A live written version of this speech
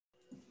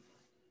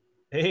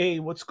Hey,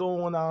 what's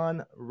going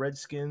on,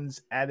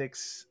 Redskins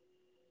addicts?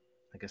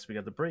 I guess we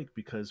got the break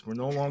because we're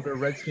no longer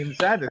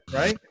Redskins addicts,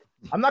 right?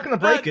 I'm not gonna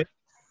break What? it.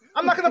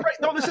 I'm not gonna break.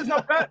 No, this is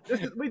not that.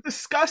 We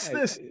discussed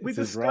this. We This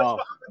is discussed raw.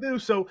 what I'm gonna do.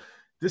 So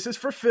this is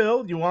for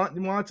Phil. You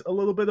want a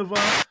little bit of so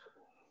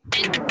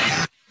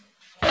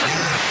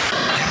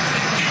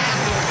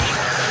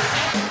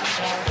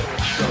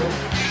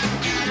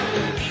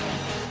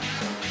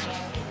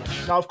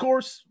now, of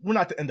course, we're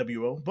not the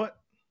NWO, but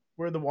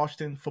we're the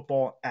Washington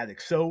Football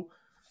Addicts. So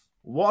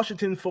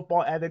Washington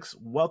Football Addicts,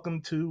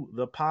 welcome to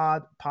the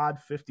Pod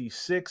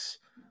 56.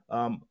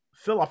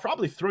 Phil, I'll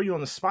probably throw you on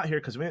the spot here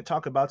because we didn't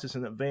talk about this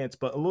in advance,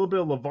 but a little bit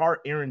of LeVar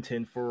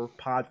Arrington for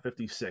Pod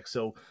 56.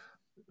 So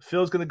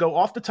Phil's going to go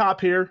off the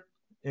top here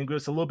and give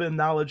us a little bit of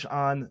knowledge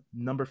on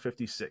number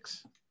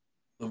 56.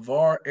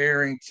 LeVar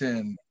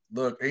Arrington.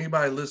 Look,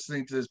 anybody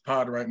listening to this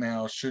pod right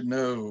now should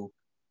know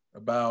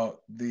about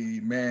the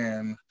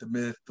man, the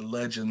myth, the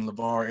legend,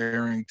 LeVar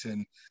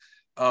Arrington.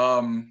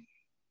 Um,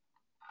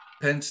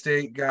 Penn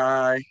State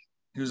guy.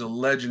 He was a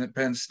legend at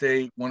Penn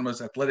State, one of the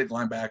most athletic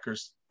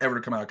linebackers ever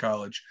to come out of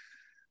college.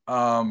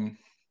 Um,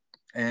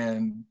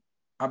 and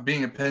I'm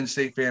being a Penn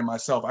State fan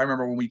myself. I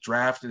remember when we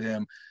drafted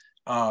him,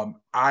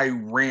 I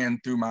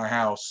ran through my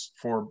house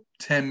for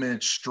 10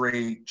 minutes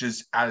straight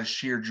just out of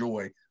sheer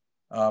joy.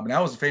 And that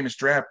was a famous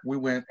draft. We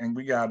went and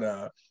we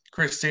got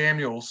Chris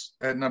Samuels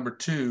at number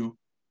 2.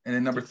 And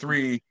then number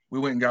 3, we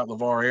went and got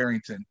LeVar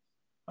Arrington.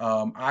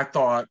 I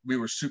thought we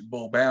were Super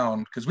Bowl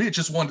bound because we had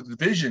just won the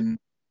division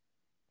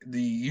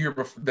the year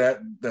before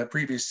that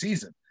previous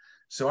season.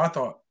 So I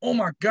thought, oh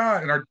my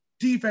God, and our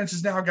defense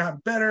has now gotten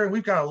better. And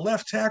we've got a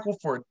left tackle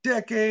for a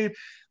decade.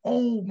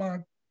 Oh my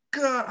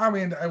God. I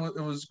mean,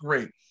 it was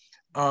great.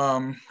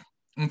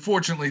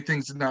 Unfortunately,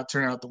 things did not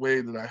turn out the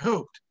way that I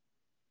hoped.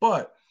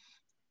 But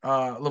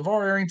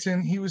LeVar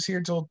Arrington, he was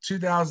here till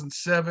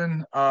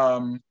 2007.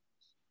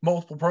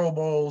 Multiple Pro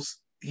Bowls.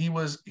 He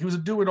was a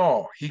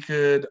do-it-all. He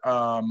could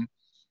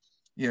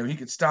he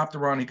could stop the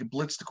run. He could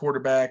blitz the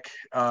quarterback.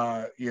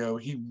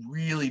 He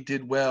really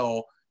did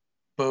well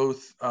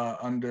both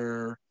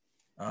under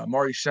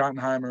Marty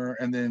Schottenheimer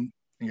and then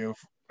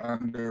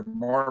under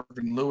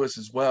Marvin Lewis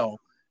as well.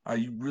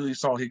 You really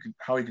saw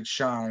how he could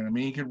shine. I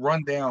mean, he could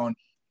run down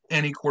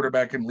any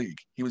quarterback in the league.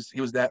 He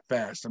was that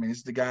fast. I mean,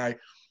 he's the guy.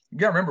 You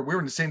got to remember, we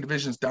were in the same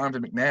division as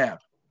Donovan McNabb,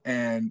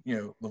 and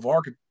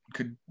LeVar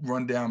could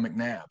run down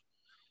McNabb.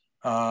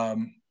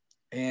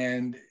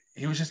 And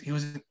he was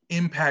an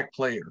impact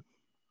player.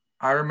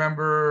 I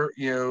remember,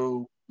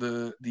 the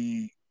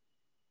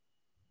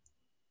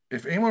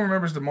if anyone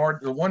remembers the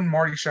one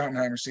Marty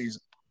Schottenheimer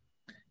season,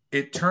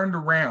 it turned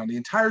around. The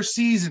entire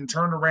season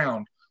turned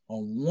around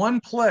on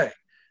one play,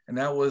 and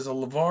that was a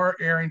LeVar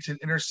Arrington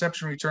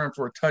interception return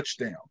for a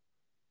touchdown.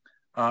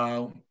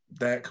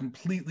 That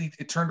completely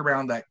it turned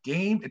around that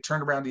game. It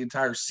turned around the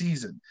entire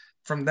season.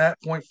 From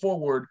that point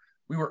forward,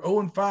 we were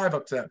 0-5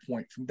 up to that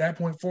point. From that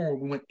point forward,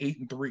 we went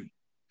 8-3.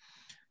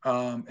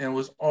 And it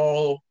was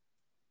all,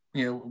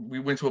 we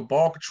went to a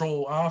ball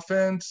control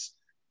offense,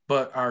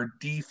 but our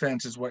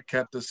defense is what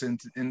kept us in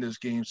this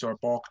game, so our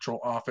ball control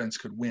offense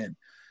could win.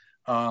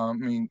 How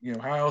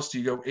else do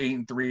you go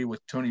 8-3 with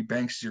Tony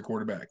Banks as your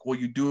quarterback? Well,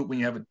 you do it when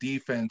you have a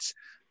defense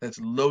that's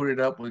loaded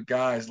up with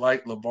guys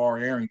like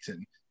LeVar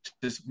Arrington,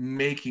 just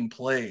making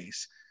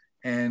plays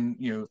and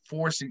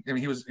forcing. I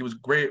mean, he was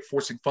great at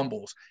forcing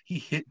fumbles. He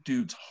hit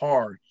dudes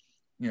hard.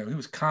 He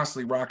was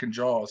constantly rocking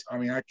jaws. I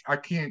mean, I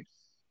can't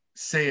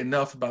say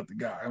enough about the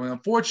guy. I mean,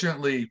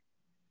 unfortunately,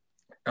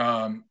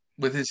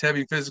 with his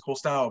heavy physical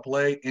style of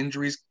play,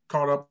 injuries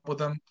caught up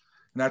with him, and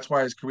that's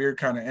why his career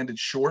kind of ended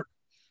short.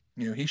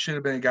 He should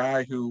have been a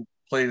guy who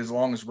played as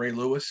long as Ray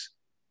Lewis,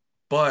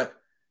 but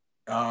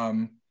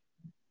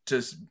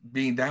just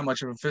being that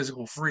much of a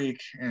physical freak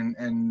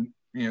and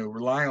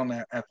rely on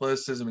that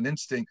athleticism and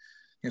instinct,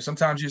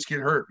 sometimes you just get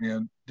hurt.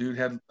 Dude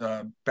had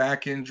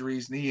back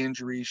injuries, knee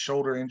injuries,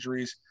 shoulder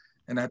injuries,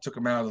 and that took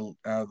him out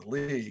of the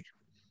league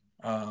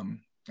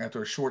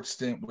after a short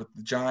stint with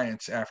the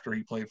Giants after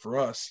he played for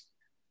us.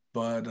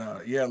 But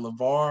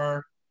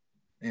LeVar,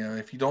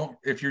 if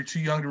you're too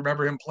young to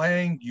remember him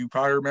playing, you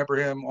probably remember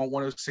him on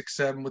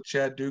 106.7 with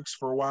Chad Dukes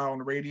for a while on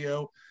the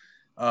radio.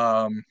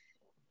 And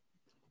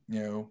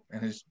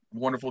his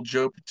wonderful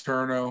Joe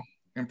Paterno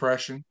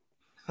impression.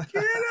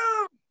 Get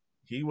him!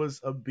 He was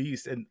a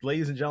beast. And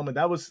ladies and gentlemen,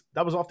 that was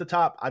off the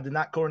top. I did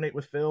not coordinate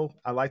with Phil.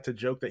 I like to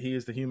joke that he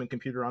is the human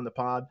computer on the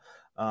pod.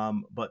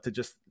 But to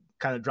just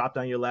kind of drop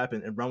down your lap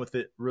and run with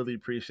it, really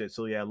appreciate it.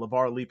 So yeah,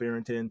 LeVar Leap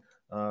Arrington,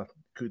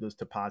 kudos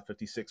to Pod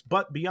 56.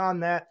 But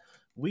beyond that,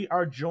 we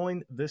are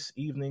joined this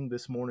evening,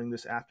 this morning,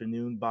 this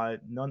afternoon by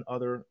none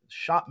other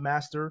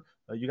Shopmaster.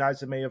 You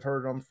guys may have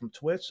heard him from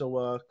Twitch,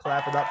 so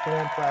clap it up for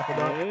him, clap it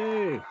up.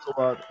 Hey.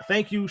 So,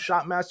 thank you,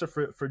 Shopmaster,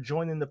 for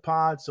joining the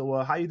pod. So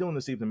how you doing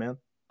this evening, man?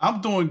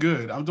 I'm doing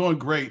good. I'm doing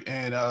great.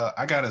 And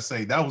I got to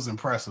say, that was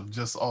impressive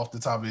just off the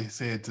top of his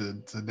head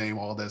to name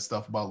all that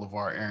stuff about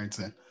LeVar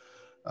Arrington.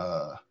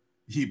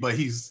 He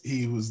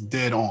was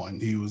dead on.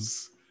 He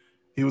was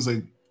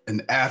an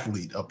an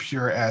athlete, a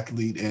pure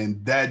athlete,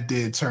 and that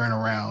did turn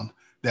around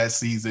that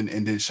season.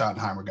 And then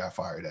Schottenheimer got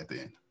fired at the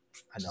end.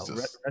 I know.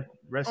 Just,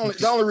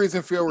 The only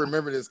reason Phil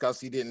remembered this because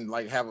he didn't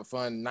like have a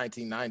fun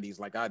 1990s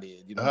like I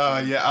did. You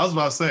know. Yeah, I was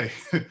about to say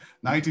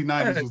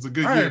 1990s was a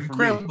good year for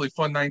me. Incredibly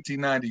fun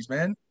 1990s,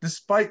 man.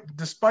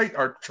 Despite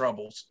our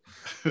troubles.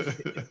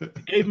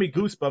 It gave me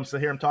goosebumps to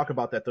hear him talk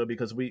about that, though,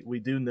 because we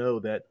do know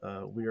that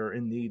we are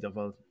in need of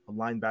a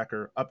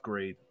linebacker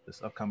upgrade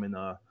this upcoming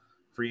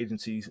free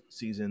agency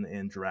season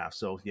and draft.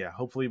 So yeah,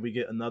 hopefully we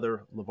get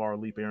another LeVar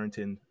Leap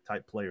Arrington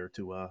type player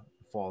to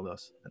fall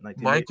us at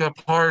 19. Micah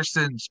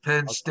Parsons,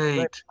 Penn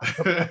State.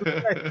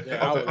 Yeah,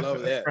 I would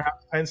love that.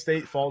 Perhaps Penn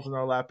State falls in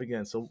our lap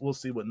again, so we'll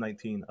see what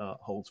 19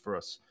 holds for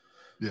us.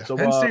 Yeah. So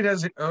Penn State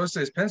has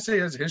Penn State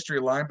has a history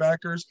of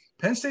linebackers.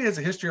 Penn State has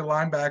a history of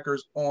linebackers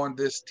on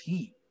this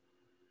team.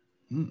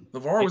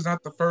 LeVar was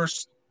not the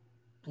first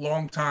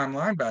long-time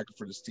linebacker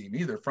for this team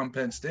either from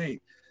Penn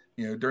State.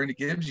 You know, during the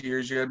Gibbs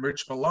years, you had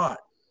Rich Malott.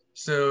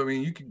 So I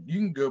mean, you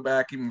can go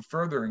back even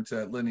further into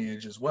that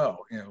lineage as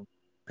well. You know,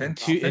 Penn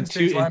State's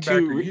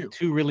linebacker,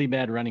 two really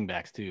bad running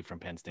backs too from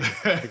Penn State.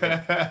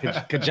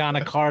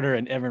 Kajana Carter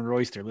and Evan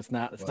Royster. Let's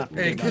not.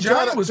 Hey,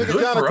 Kajana was good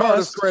for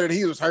Carter's us. Credit,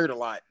 he was hurt a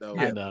lot though.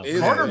 Yeah,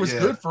 Carter was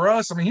good for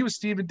us. I mean, he was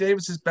Stephen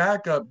Davis's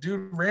backup.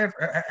 Dude ran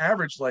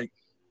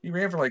he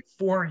ran for like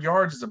 400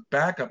 yards as a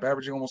backup,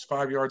 averaging almost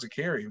 5 yards a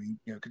carry. I mean,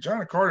 you know,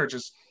 Kajana Carter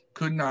just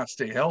could not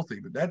stay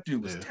healthy, but that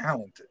dude was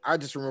talented. I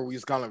just remember we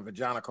used to call him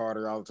Vagina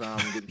Carter all the time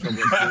and get in trouble.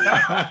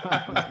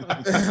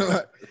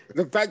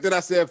 The fact that I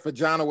said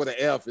vagina with an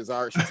F is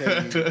already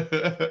telling me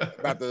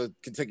about the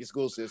Kentucky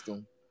school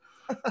system.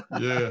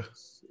 Yeah.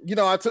 You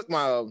know, I took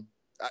my,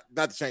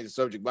 not to change the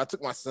subject, but I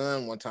took my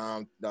son one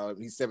time.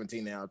 He's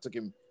 17 now. I took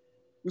him,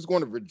 he was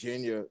going to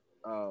Virginia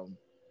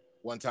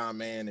one time,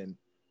 man. And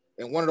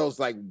one of those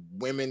like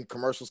women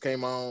commercials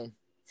came on.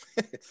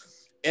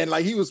 And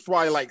like he was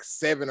probably like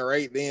 7 or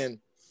 8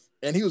 then,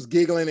 and he was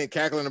giggling and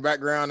cackling in the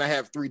background. I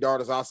have 3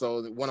 daughters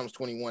also. One of them's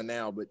 21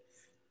 now, but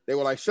they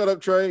were like, "Shut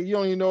up, Trey. You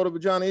don't even know what a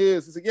vagina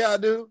is." He said, "Yeah, I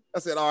do." I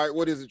said, "All right,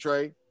 what is it,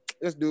 Trey?"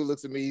 This dude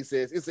looks at me. He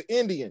says, "It's an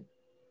Indian."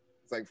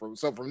 It's like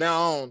from now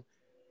on,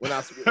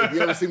 if you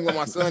ever see me with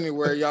my son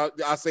anywhere,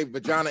 I say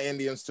vagina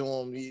Indians to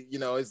him. You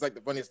know, it's like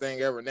the funniest thing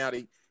ever. Now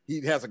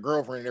he has a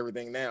girlfriend and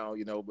everything now,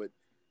 you know, but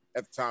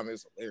at the time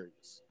it's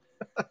hilarious.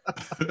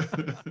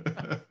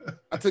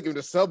 I took him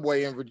to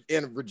Subway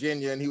in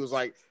Virginia, and he was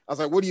like, I was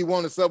like, "What do you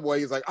want at Subway?"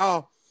 He's like,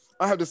 "Oh,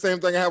 I have the same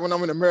thing I have when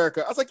I'm in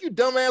America." I was like, "You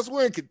dumbass,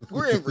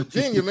 we're in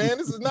Virginia, man.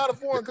 This is not a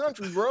foreign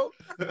country, bro."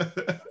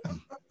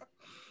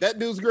 That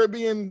dude's gonna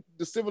be in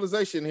the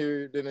civilization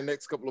here in the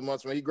next couple of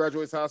months when he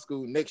graduates high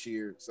school next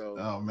year. So,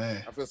 oh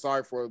man, I feel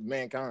sorry for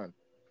mankind.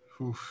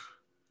 Oof.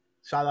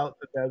 Shout out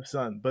to Dev's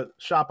son. But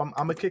Shop, I'm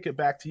gonna kick it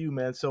back to you,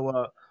 man.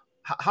 So,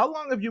 how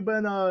long have you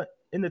been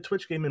in the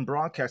Twitch game and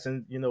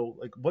broadcasting? You know,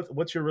 like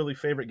what's your really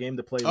favorite game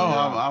to play?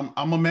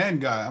 I'm a man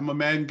guy. I'm a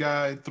man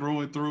guy through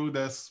and through.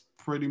 That's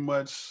pretty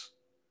much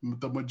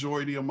the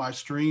majority of my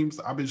streams.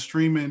 I've been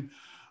streaming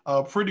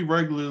pretty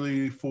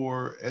regularly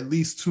for at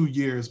least 2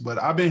 years,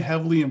 but I've been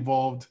heavily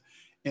involved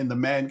in the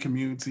Madden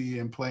community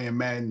and playing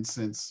Madden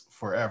since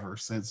forever,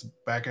 since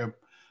back at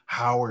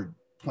Howard,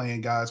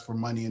 playing guys for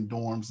money in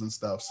dorms and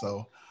stuff.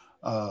 So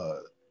yeah,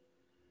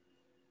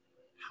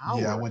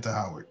 I went to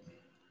Howard.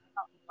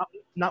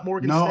 Not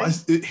Morgan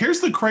State?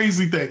 Here's the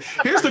crazy thing.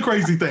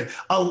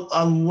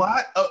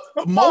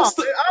 Most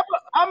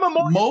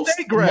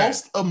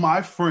of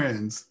my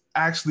friends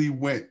actually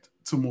went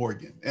to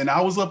Morgan, and I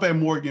was up at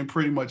Morgan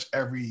pretty much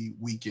every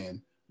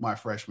weekend my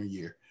freshman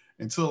year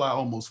until I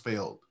almost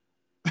failed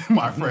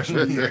my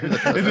freshman year.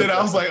 And then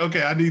I was like,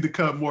 okay, I need to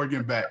cut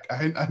Morgan back.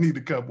 I need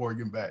to cut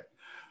Morgan back.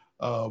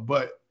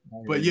 But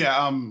yeah,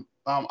 I'm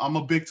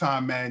a big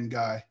time Madden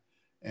guy,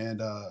 and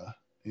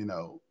you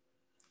know.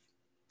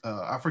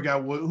 I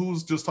forgot who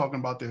was just talking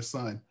about their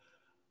son.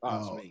 Oh,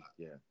 it's me.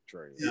 Yeah,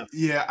 Trey.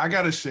 Yeah, I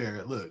gotta share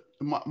it. Look,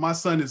 my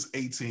son is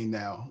 18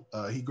 now.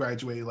 He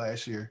graduated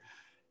last year,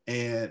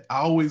 and I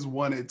always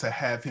wanted to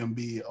have him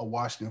be a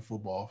Washington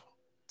football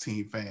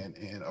team fan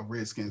and a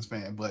Redskins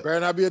fan. But better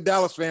not be a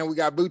Dallas fan. We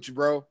got Bucci,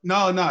 bro.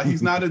 No,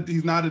 he's not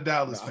a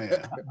Dallas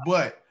fan.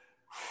 But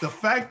the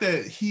fact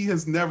that he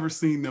has never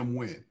seen them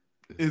win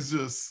is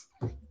just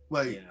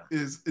like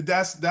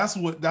that's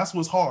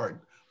what's hard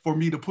for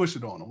me to push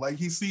it on him. Like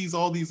he sees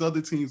all these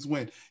other teams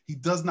win. He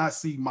does not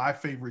see my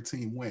favorite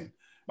team win.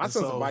 My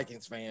son's a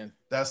Vikings fan.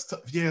 That's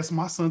yes,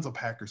 my son's a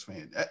Packers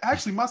fan.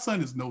 Actually, my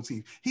son is no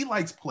team. He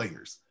likes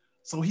players.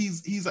 So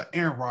he's an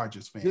Aaron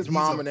Rodgers fan. He's a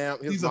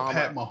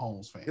Pat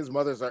Mahomes fan. His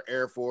mothers are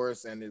Air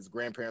Force and his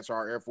grandparents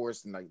are Air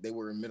Force, and like they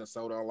were in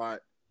Minnesota a lot.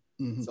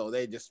 Mm-hmm. So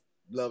they just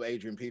love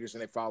Adrian Peterson.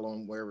 They follow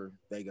him wherever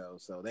they go.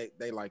 So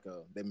they like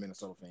they're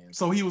Minnesota fans.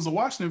 So he was a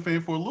Washington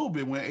fan for a little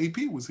bit when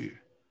AP was here.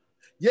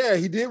 Yeah,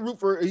 he did root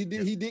for. He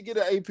did get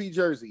an AP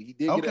jersey. He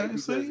did. Okay, get an AP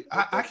see, jersey.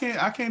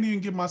 I can't even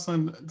give my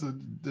son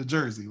the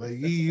jersey. Like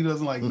he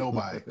doesn't like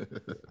nobody.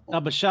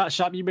 No, but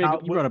Shop, you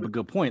brought up a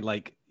good point.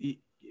 Like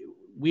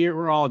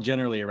we're all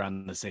generally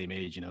around the same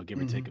age, you know, give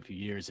or take a few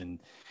years. And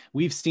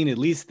we've seen at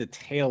least the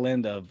tail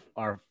end of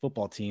our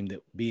football team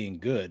that being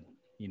good.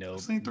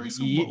 I've seen 3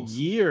 Super Bowls.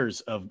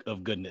 Years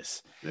of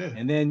goodness. Yeah.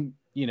 And then,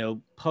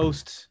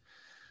 post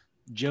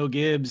Joe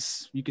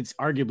Gibbs, you could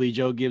arguably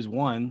Joe Gibbs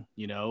won,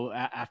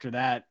 after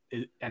that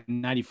at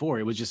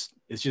 94, it's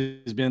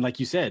just been, like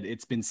you said,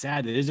 it's been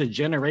sad that there's a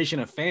generation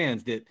of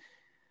fans that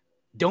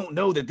don't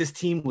know that this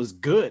team was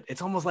good.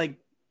 It's almost like,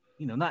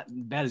 not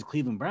bad as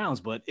Cleveland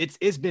Browns, but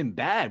it's been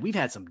bad. We've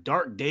had some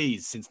dark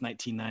days since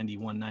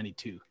 1991,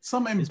 92.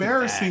 Some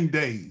embarrassing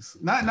days,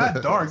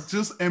 not dark,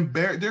 just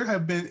there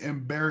have been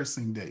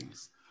embarrassing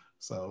days.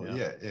 So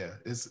yeah,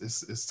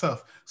 it's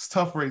tough. It's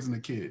tough raising a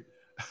kid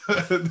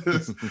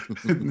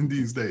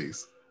these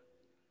days.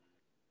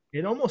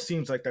 It almost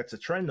seems like that's a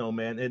trend though,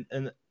 man.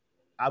 And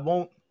I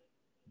won't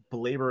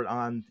belabor it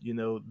on,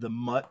 the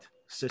mutt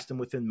system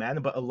within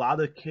Madden, but a lot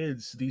of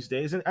kids these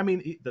days, and I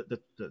mean the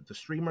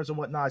streamers and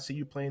whatnot, I see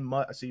you playing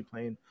mutt, I see you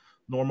playing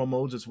normal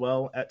modes as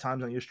well at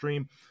times on your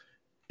stream.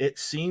 It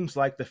seems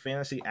like the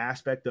fantasy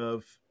aspect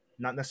of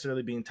not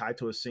necessarily being tied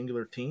to a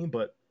singular team,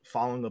 but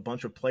following a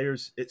bunch of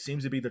players, it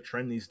seems to be the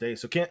trend these days.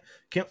 So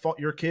can't fault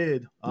your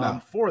kid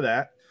for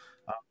that.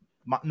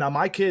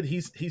 My kid,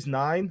 he's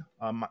 9.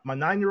 My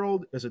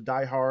 9-year-old is a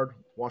diehard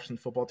Washington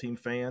football team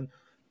fan.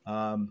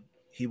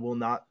 He will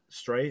not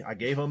stray. I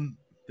gave him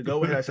the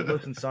go ahead. I said,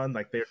 listen, son,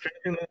 like, they're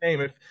changing the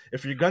name.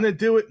 If you're gonna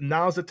do it,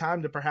 now's the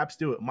time to perhaps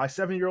do it. My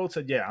 7-year-old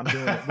said, yeah, I'm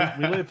doing it.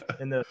 We live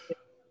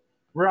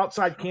we're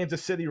outside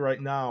Kansas City right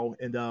now,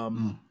 and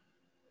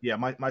yeah,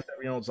 my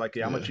 7-year-old's like,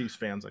 yeah, I'm a Chiefs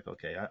fan. It's like,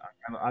 okay,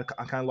 I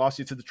kind of lost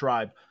you to the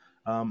tribe,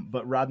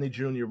 but Rodney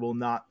Jr. will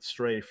not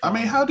stray from,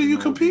 how do you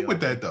compete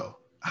with that though?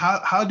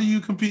 How do you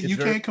compete? You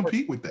can't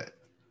compete with that.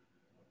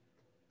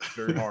 It's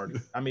very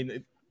hard. I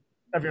mean,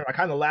 I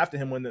kind of laughed at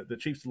him when the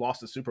Chiefs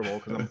lost the Super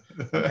Bowl because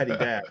I'm petty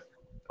dad.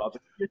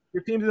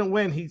 Your team didn't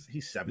win.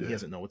 He's 7. He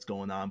doesn't know what's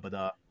going on.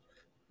 But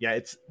yeah,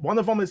 it's one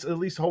of them is at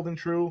least holding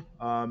true.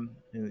 And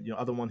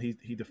other one he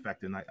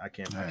defected. And I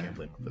can't blame him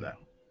for that.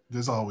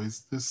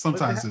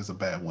 Sometimes there's a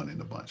bad one in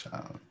the bunch.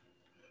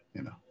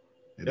 It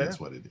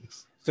is what it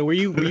is. So were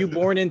you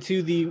born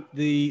into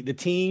the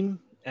team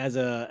as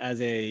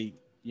a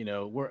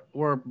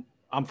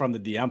I'm from the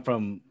D. I'm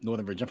from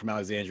Northern Virginia. I'm from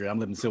Alexandria. I'm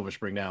living in Silver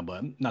Spring now, but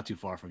I'm not too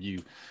far from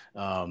you.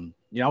 I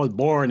was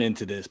born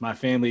into this. My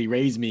family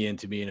raised me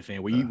into being a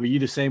fan. Were you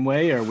the same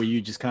way, or were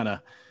you just kind of,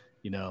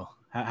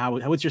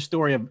 what's your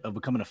story of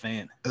becoming a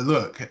fan?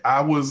 Look,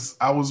 I was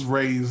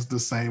raised the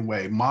same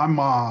way. My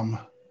mom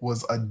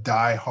was a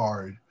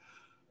diehard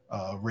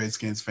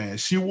Redskins fan.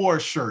 She wore a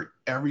shirt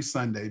every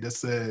Sunday that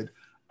said,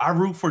 "I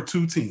root for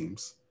 2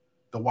 teams,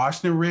 the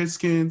Washington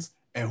Redskins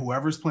and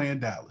whoever's playing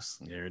Dallas."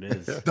 There it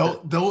is.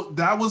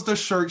 That was the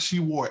shirt she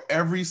wore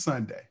every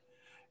Sunday.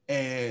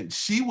 And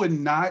she would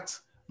not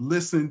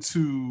listen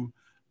to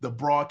the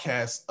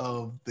broadcast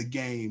of the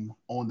game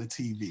on the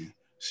TV.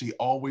 She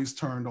always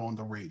turned on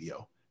the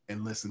radio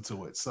and listened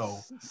to it. So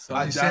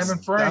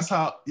that's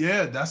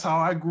how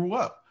I grew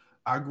up.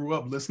 I grew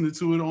up listening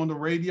to it on the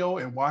radio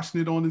and watching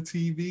it on the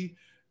TV.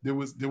 There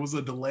was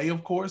a delay,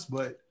 of course,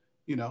 but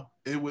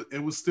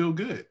it was still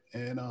good.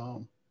 And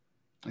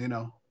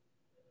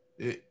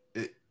it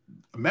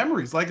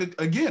memories, like,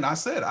 again, I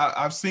said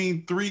I've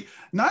seen 3.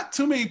 Not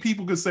too many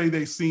people could say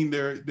they've seen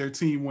their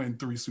team win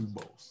 3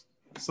 Super Bowls.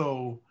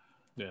 So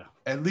yeah,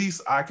 at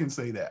least I can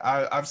say that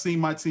I've seen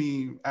my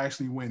team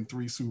actually win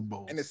 3 Super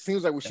Bowls. And it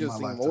seems like we should have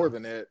seen more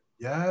than that.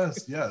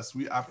 Yes.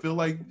 I feel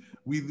like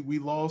we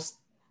lost.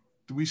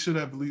 We should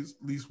have at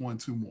least won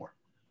 2 more.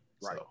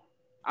 Right. So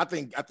I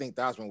think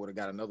Thosman would have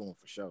got another one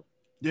for sure.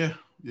 Yeah,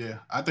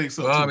 I think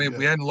so. Well, too. I mean, if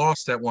we hadn't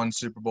lost that 1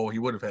 Super Bowl, he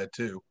would have had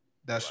 2.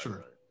 That's true.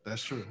 Right.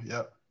 That's true.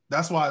 Yep.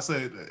 That's why I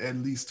said at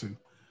least 2.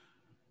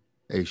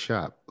 Hey,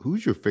 Shop,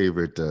 who's your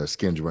favorite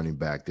Skins running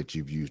back that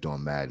you've used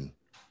on Madden?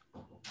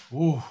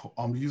 Oh,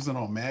 I'm using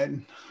on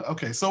Madden.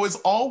 Okay, so it's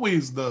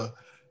always the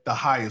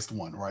highest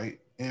one, right?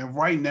 And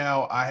right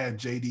now I have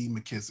JD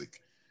McKissick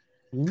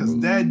because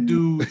that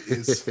dude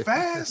is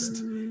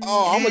fast.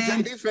 Oh, I'm a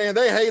JD fan.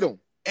 They hate him,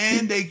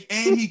 and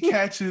he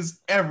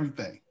catches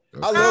everything.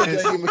 I love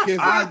JD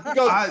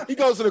McKissick. He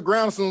goes to the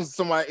ground as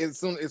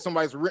soon as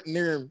somebody's written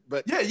near him.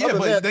 But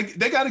but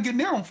they got to get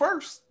near him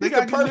first. They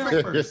got to get near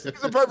him first.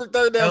 He's a perfect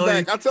third down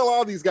back. I tell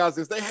all these guys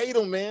this. They hate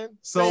him, man.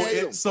 So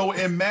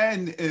in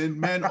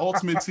Madden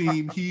Ultimate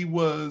Team, he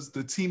was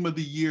the Team of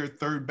the Year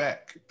third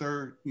down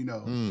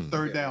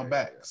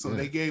back. So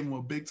they gave him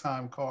a big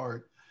time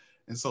card,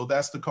 and so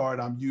that's the card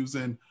I'm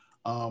using.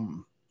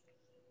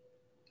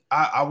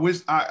 I wish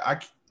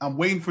I'm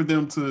waiting for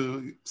them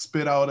to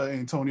spit out an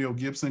Antonio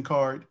Gibson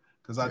card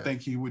because I think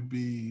he would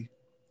be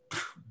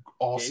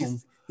awesome. Yeah,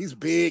 he's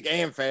big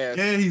and fast.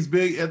 Yeah, he's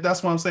big.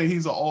 That's why I'm saying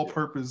he's an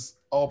all-purpose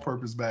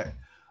back.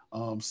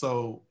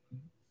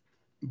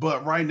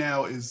 But right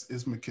now is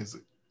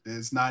McKissick.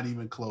 It's not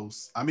even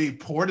close. I mean,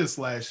 Portis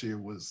last year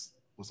was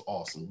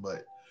awesome,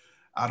 but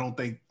I don't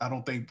think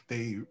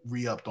they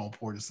re-upped on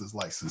Portis's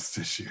license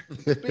this year.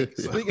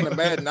 Speaking of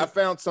Madden, I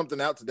found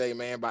something out today,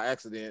 man, by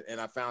accident, and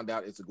I found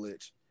out it's a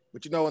glitch.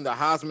 But in the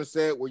Heisman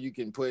set where you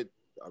can put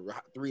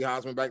 3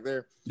 Heisman back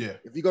there. Yeah.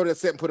 If you go to the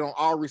set and put it on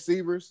all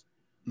receivers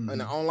in the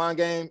Mhm. online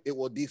game, it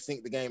will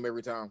desync the game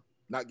every time,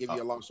 not give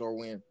you a loss or a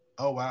win.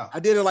 Oh wow. I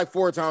did it like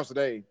 4 times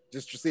today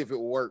just to see if it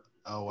will work.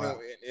 Oh wow.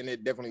 And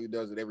it definitely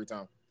does it every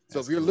time. So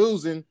That's if you're cool.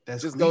 losing,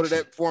 That's just go to glitchy.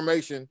 that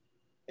formation,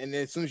 and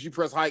then as soon as you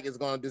press hike, it's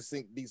gonna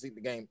desync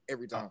the game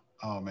every time.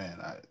 Oh man.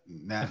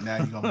 Now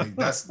you're gonna make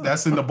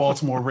that's in the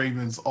Baltimore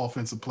Ravens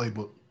offensive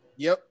playbook.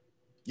 Yep.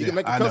 You can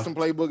make a custom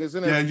playbook. It's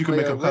in there. Yeah, you can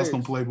make a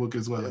custom playbook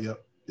as well.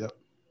 Yep.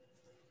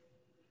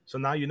 So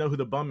now you know who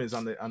the bum is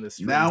on this.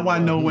 Now I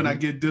know when I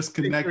get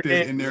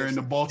disconnected and they're in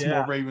the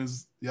Baltimore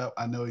Ravens. Yep,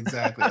 I know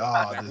exactly.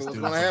 Oh, this dude's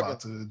about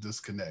to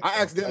disconnect.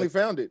 I accidentally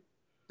found it.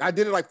 I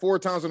did it like 4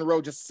 times in a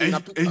row just to see.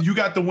 And you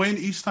got the win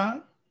each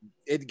time?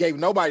 It gave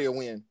nobody a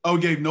win. Oh,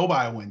 it gave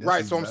nobody a win. That's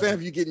right. So I'm saying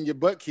if you're getting your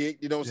butt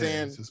kicked, you know what I'm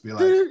saying? Just be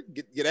like,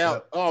 get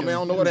out. Oh, man, I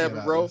don't know what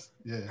happened, bro.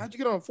 Yeah. How'd you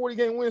get on a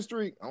 40-game win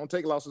streak? I don't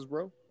take losses,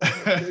 bro.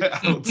 I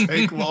don't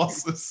take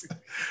losses.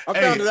 I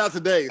found it out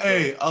today. So.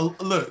 Hey,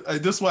 look,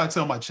 this is what I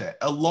tell my chat.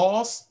 A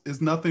loss is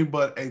nothing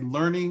but a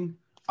learning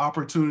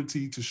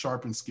opportunity to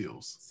sharpen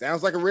skills.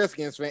 Sounds like a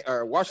Redskins fan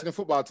or Washington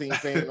football team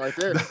fan right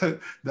there.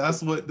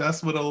 That's what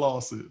a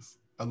loss is.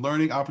 A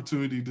learning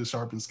opportunity to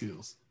sharpen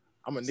skills.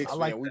 I'm a Knicks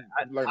fan.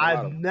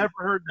 I've never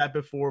heard that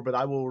before, but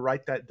I will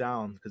write that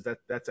down because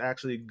that's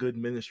actually good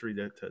ministry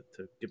to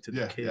give to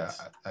the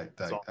kids.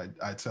 Yeah,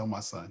 I tell my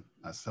son.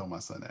 I tell my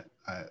son that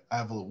I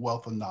have a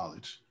wealth of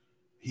knowledge.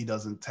 He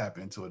doesn't tap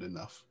into it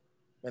enough.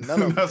 And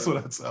none of that's what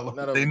I tell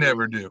him. They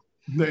never do.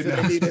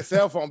 They need their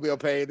cell phone bill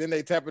paid. Then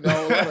they tap in the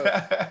whole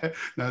lot.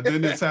 Now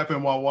then they tap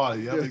in my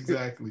wallet. Yeah,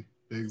 exactly.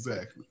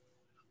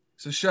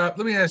 So Shop,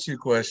 let me ask you a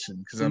question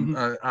because I'm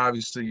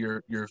obviously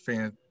you're a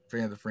fan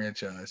of the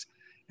franchise.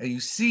 And you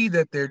see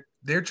that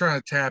they're trying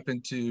to tap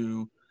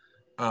into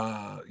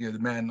the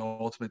Madden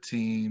Ultimate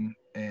Team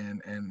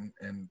and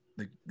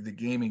the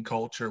gaming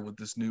culture with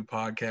this new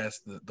podcast,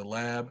 the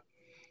Lab,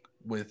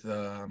 with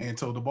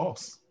Anto the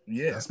Boss.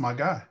 Yeah, that's my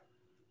guy.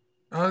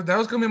 That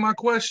was gonna be my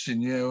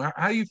question.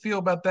 How you feel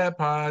about that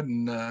pod,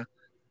 and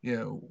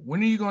when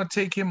are you gonna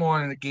take him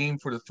on in a game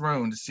for the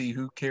throne to see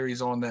who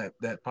carries on that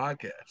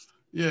podcast?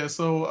 Yeah,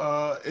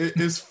 so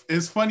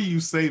it's funny you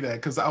say that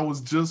because I was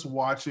just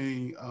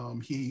watching.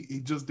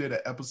 He just did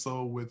an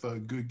episode with a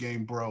Good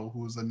Game Bro,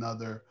 who's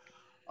another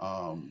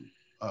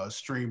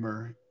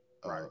streamer,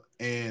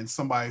 and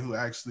somebody who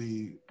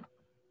actually,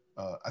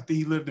 I think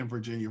he lived in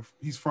Virginia.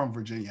 He's from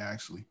Virginia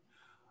actually,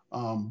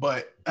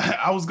 but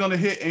I was gonna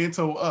hit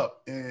Anto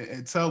up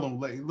and tell him,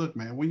 like, look,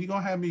 man, when you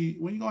gonna have me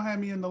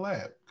in the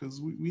lab?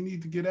 Because we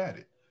need to get at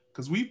it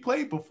because we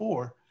played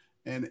before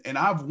and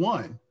I've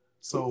won.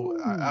 So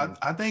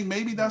I think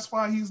maybe that's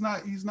why he's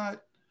not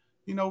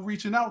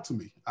reaching out to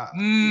me.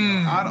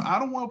 I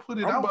don't want to put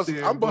it out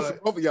there. I'm busting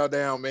both of y'all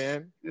down,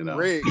 man.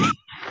 Red.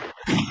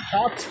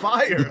 Shots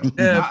fired.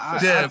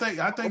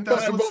 I think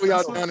that's what's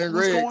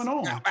going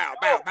on. Bow.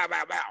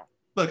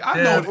 Look,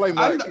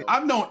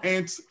 I've known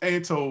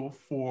Anto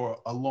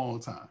for a long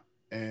time,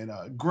 and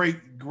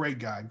great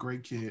guy,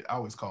 great kid. I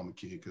always call him a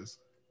kid because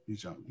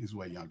he's young. He's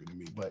way younger than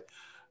me, but.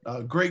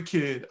 Great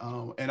kid,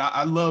 and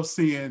I love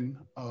seeing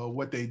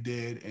what they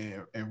did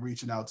and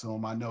reaching out to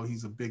him. I know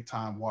he's a big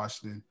time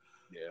Washington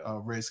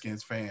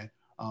Redskins fan.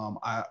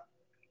 I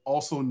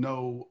also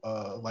know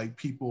like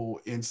people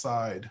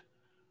inside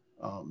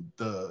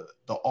the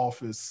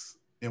office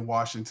in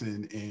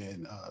Washington,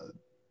 and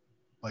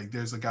like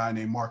there's a guy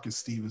named Marcus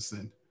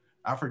Stevenson.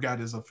 I forgot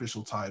his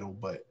official title,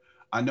 but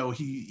I know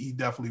he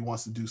definitely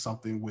wants to do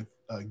something with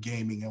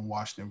gaming in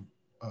Washington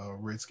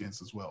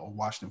Redskins as well, or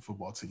Washington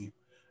football team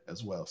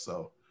as well.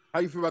 So how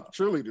you feel about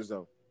the cheerleaders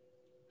though?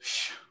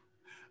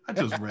 I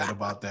just read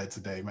about that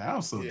today, man.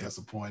 I'm so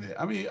disappointed.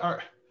 I mean,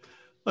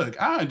 look,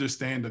 I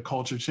understand the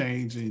culture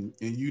change and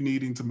you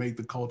needing to make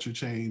the culture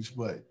change,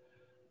 but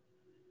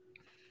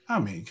I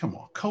mean, come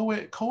on,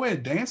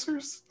 co-ed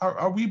dancers?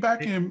 Are we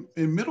back in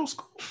middle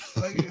school?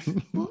 Like,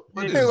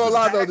 I ain't gonna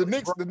lie though, the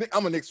Knicks,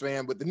 I'm a Knicks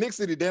fan, but the Knicks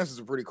City dancers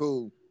are pretty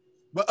cool.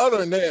 But other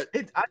than that,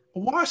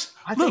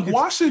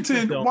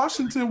 Washington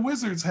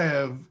Wizards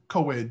have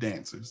co-ed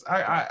dancers.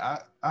 I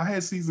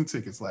had season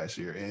tickets last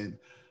year, and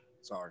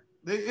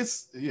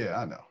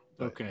I know.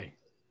 Okay.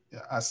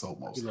 Yeah, I sold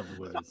most. Love the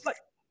Wizards.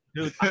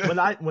 Dude,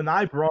 when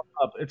I brought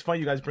up, it's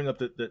funny you guys bring up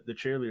the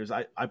cheerleaders.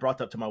 I brought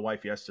that up to my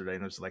wife yesterday,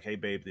 and I was like, hey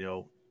babe,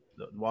 the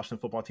Washington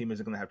football team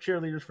isn't going to have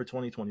cheerleaders for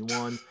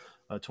 2021,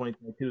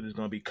 2022. There's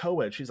going to be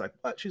co-ed. She's like,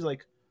 what? She's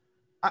like,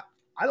 I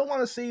don't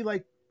want to see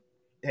like,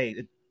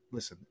 hey.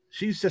 Listen,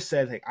 she's just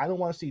said, hey, I don't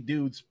want to see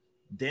dudes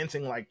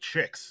dancing like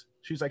chicks.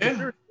 She's like, if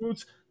there are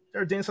dudes that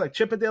are dancing like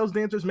Chippendales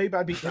dancers, maybe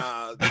I'd be.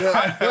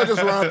 They'll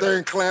just run out there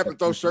and clap and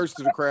throw shirts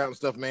to the crowd and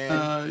stuff,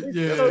 man.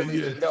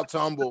 They'll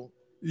tumble.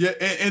 Yeah,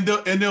 and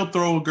they'll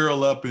throw a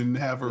girl up and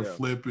have her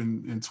flip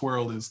and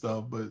twirl and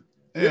stuff. But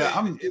it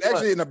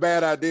actually isn't a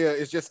bad idea.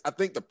 It's just I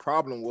think the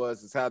problem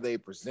is how they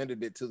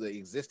presented it to the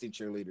existing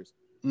cheerleaders.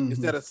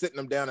 Instead of sitting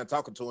them down and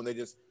talking to them, they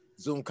just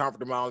Zoom conference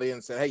them all in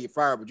and say, hey, you're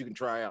fired, but you can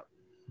try out.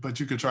 But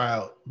you could try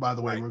out. By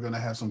the way, we're going to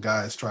have some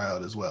guys try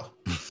out as well.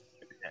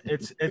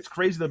 It's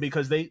crazy though,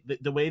 because the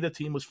way the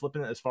team was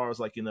flipping it as far as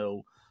like,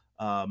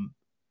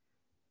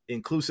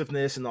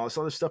 inclusiveness and all this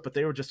other stuff, but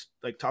they were just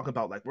like talking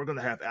about like, we're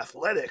gonna have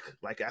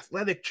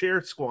athletic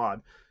cheer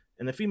squad,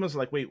 and the females are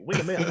like, wait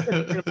a minute,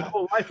 I've been my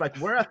whole life, like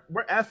we're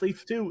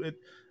athletes too.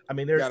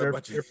 They're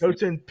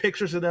posting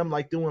pictures of them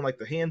like doing like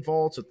the hand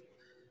vaults.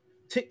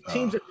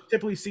 Teams that you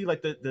typically see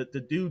like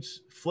the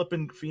dudes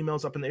flipping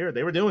females up in the air,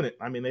 they were doing it.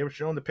 I mean, they were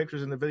showing the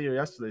pictures in the video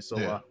yesterday.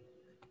 So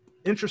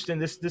interesting.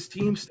 This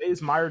team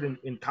stays mired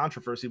in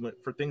controversy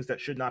for things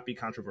that should not be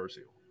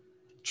controversial.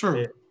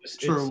 True.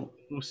 It's so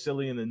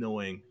silly and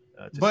annoying.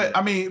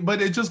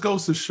 But it just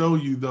goes to show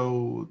you,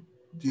 though,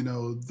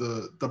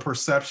 the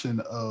perception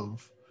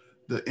of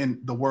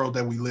the world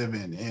that we live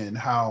in, and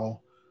how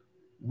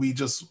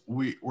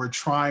we're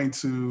trying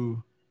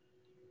to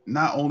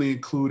not only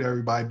include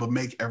everybody but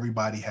make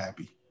everybody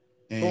happy.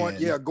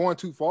 And going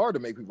too far to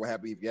make people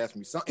happy, if you ask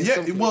me.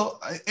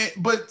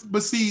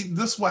 But see,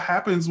 this is what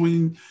happens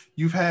when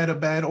you've had a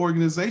bad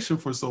organization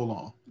for so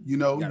long. You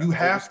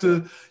have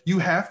to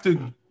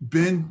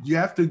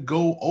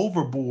go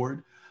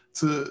overboard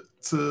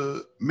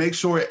to make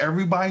sure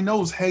everybody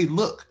knows, hey,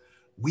 look,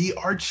 we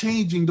are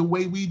changing the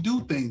way we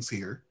do things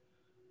here.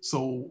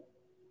 So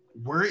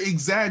we're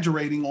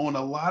exaggerating on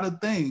a lot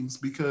of things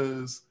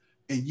because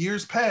in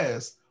years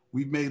past,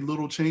 we've made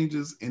little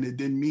changes and it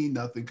didn't mean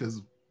nothing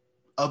because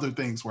other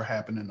things were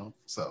happening.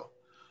 So,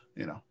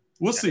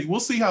 we'll see. We'll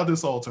see how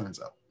this all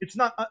turns out. It's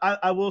not.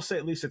 I will say,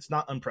 at least it's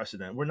not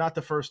unprecedented. We're not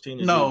the first team.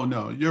 No,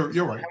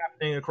 you're right.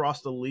 Happening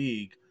across the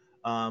league,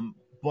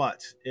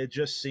 but it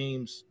just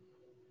seems,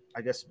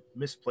 I guess,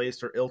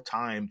 misplaced or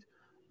ill-timed.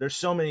 There's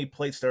so many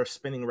plates that are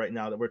spinning right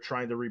now that we're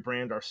trying to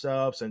rebrand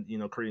ourselves and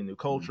create a new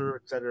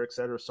culture, et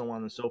cetera, so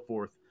on and so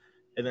forth.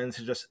 And then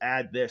to just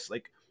add this,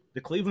 like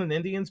the Cleveland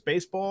Indians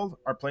baseball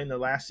are playing their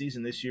last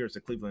season this year as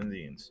the Cleveland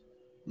Indians.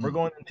 We're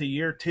going into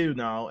year 2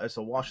 now as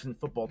a Washington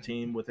football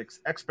team with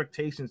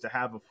expectations to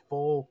have a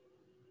full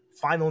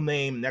final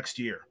name next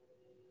year.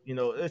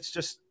 It's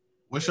just.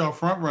 What's your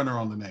front runner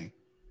on the name?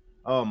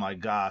 Oh my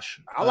gosh.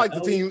 I like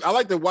the team. I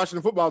like the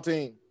Washington football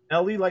team.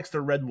 Ellie likes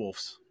the Red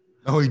Wolves.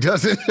 Oh, he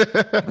doesn't.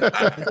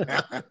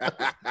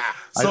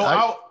 So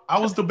I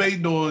was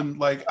debating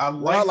on I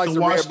like the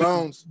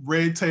Washington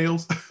Red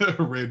Tails.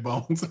 Red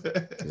Bones.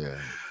 Yeah.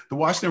 The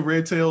Washington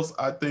Red Tails,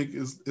 I think,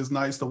 is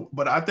nice,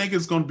 but I think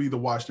it's going to be the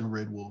Washington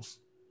Red Wolves.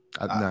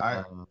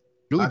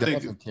 Julie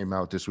Dawson came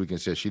out this week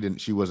and said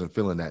she wasn't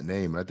feeling that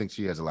name. I think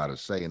she has a lot of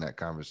say in that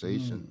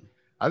conversation.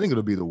 I think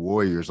it'll be the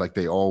Warriors, like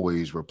they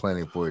always were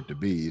planning for it to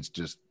be. It's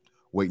just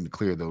waiting to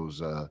clear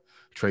those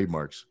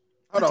trademarks.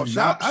 Hold on,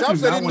 Shop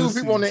said he knew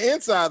people on the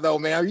inside, though,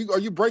 man. Are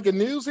you breaking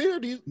news here?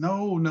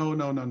 No.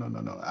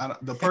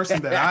 The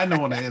person that I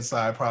know on the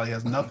inside probably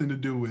has nothing to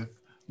do with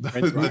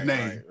the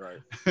name. Right.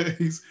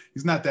 He's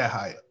not that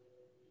high up.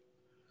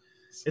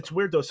 It's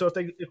weird though. So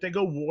if they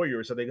go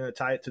Warriors, are they going to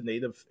tie it to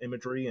native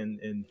imagery?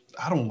 And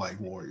I don't like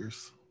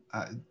Warriors.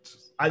 I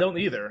don't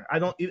either. I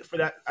don't eat for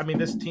that. I mean,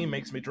 this team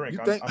makes me drink.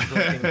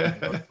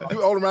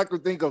 You automatically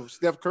think of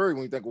Steph Curry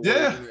when you think of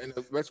Warriors in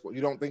the basketball.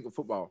 You don't think of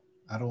football.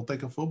 I don't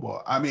think of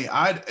football. I mean,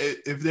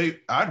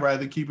 I'd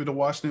rather keep it a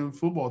Washington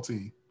football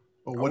team.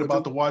 But what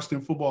about the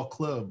Washington Football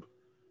Club?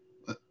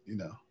 I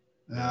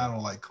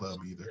don't like club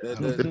either.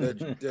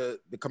 The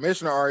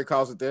commissioner already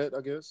calls it that,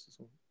 I guess.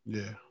 So.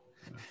 Yeah.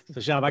 So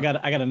Shab, I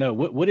got to know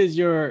what is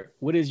your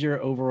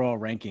overall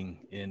ranking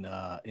in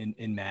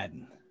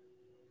Madden? Do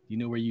you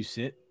know where you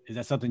sit? Is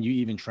that something you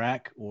even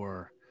track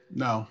or?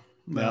 No.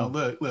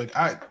 Look,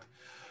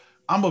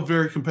 I'm a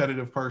very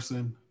competitive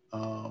person,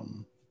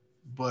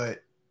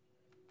 but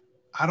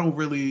I don't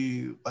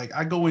really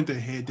I go into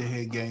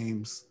head-to-head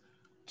games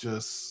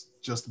just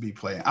to be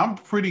playing. I'm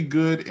pretty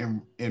good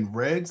in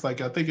regs. I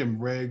think in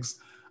regs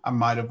I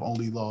might have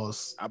only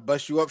lost. I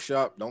bust you up,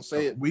 Shop. Don't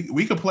say it.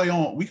 We could play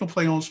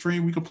on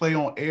stream. We could play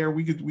on air.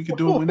 We could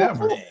do it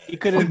whenever.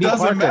 It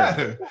doesn't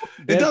matter.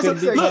 It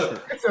doesn't.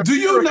 Look. Do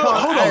you know?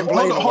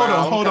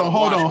 Hold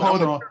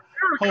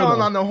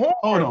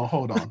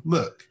on.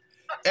 Look.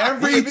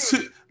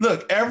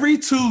 Every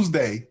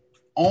Tuesday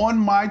on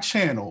my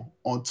channel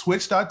on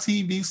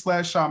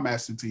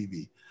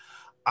twitch.tv/ShopmasterTV,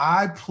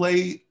 I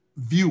play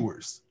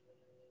viewers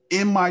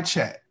in my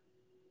chat.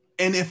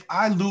 And if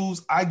I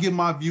lose, I give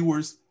my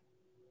viewers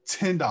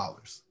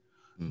 $10.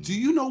 Do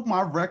you know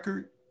my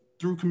record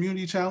through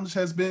Community Challenge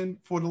has been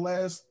for the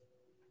last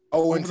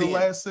over the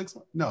last 6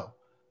 months? No.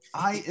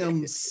 I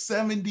am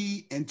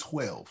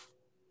 70-12.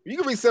 You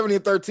can be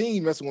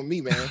 70-13 messing with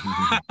me, man.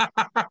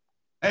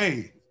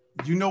 Hey,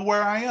 you know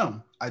where I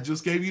am. I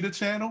just gave you the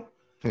channel.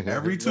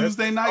 Every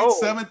Tuesday night,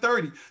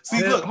 7:30.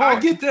 See, look, I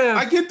get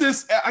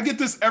this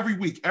every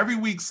week. Every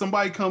week,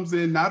 somebody comes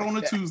in, not on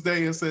a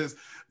Tuesday, and says,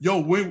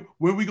 "Yo, when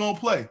we gonna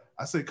play?"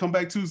 I said, "Come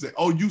back Tuesday."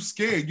 Oh, you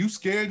scared? You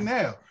scared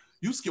now?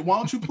 You scared? Why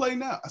don't you play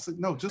now? I said,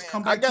 "No, just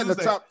come back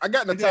Tuesday." I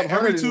got in the top 100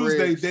 every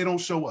Tuesday. They don't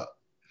show up.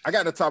 I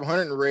got in the top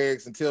 100 in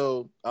regs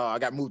until I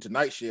got moved to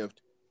night shift,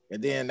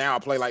 And then now I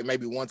play like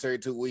maybe once every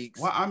 2 weeks.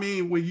 Well, I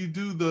mean, when you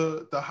do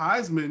the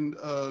Heisman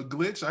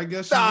glitch, I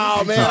guess.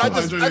 Oh man, I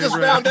just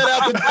found that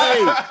out today.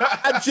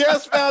 I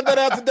just found that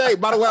out today.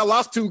 By the way, I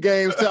lost 2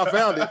 games till I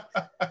found it.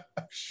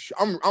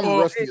 I'm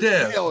rusty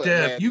as hell.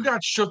 Dev, you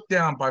got shook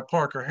down by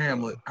Parker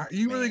Hamlet. Are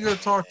you really going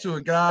to talk to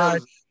a guy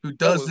who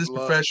does this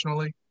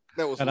professionally?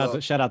 That was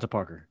shout out to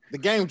Parker. The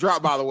game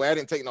dropped, by the way. I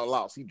didn't take no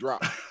loss. He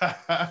dropped.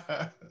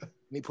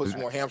 He put some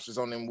more hamsters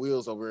on them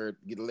wheels over here to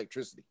get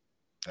electricity.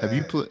 Have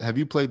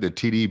you played the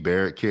TD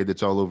Barrett kid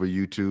that's all over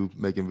YouTube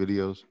making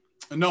videos?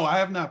 No, I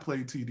have not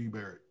played TD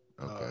Barrett.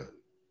 Okay.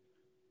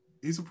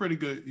 He's a pretty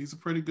good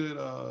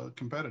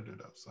competitor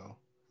though. So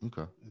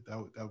okay, that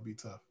would be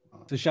tough.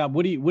 So Shop,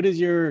 what's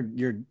your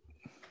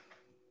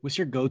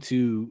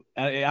go-to?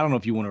 I don't know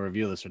if you want to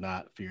reveal this or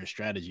not for your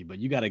strategy, but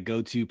you got a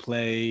go-to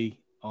play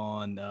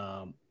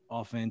on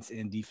offense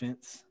and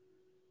defense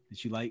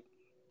that you like?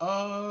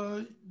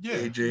 Yeah,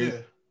 AJ. Yeah.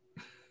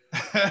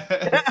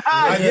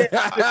 I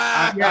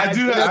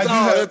do.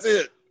 That's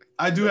it.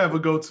 I do have a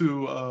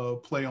go-to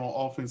play on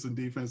offense and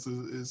defense.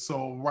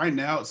 So right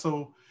now,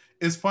 so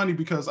it's funny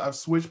because I've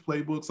switched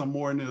playbooks. I'm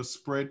more in a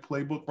spread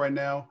playbook right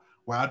now,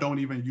 where I don't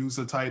even use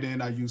a tight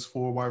end. I use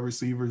 4 wide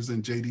receivers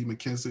and J.D.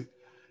 McKissick,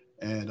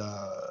 and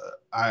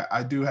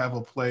I do have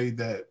a play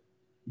that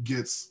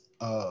gets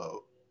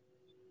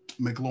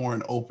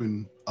McLaurin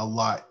open a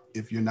lot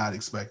if you're not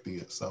expecting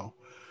it. So,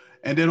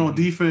 and then on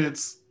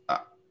defense,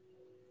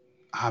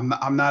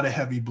 I'm not a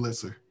heavy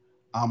blitzer.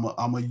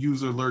 I'm a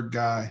user alert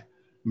guy.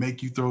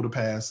 Make you throw the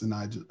pass, and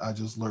I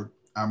just lurk.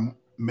 I'm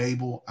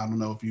Mabel. I don't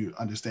know if you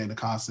understand the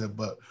concept,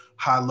 but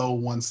high low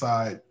one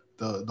side,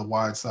 the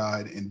wide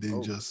side, and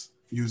then just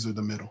user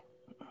the middle.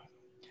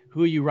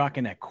 Who are you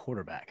rocking at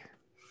quarterback?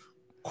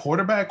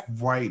 Quarterback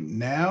right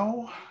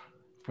now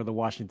for the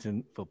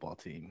Washington football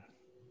team.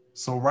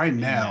 So right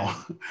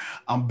now,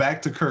 I'm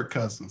back to Kirk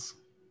Cousins.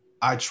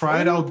 I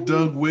tried out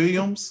Doug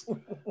Williams.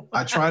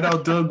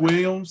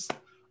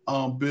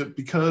 But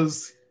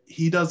because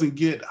he doesn't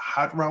get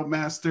Hot Route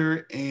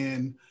Master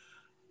and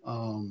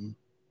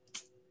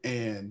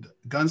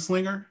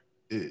Gunslinger,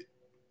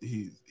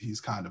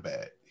 he's kind of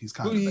bad. He's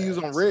kind of bad. Who do you use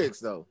on Regs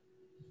though?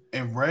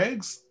 And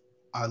Regs,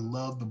 I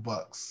love the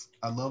Bucks.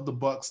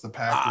 The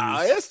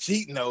Packers. That's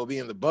cheating though,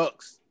 being the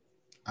Bucks.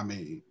 I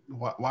mean,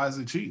 why is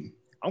it cheating?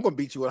 I'm gonna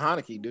beat you with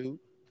Heineke, dude.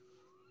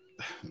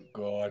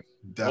 God,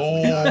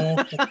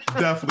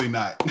 definitely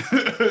not.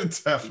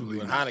 Definitely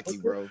with not.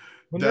 Heineke, bro.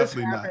 When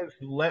Definitely this happens,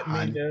 let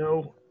me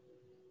know.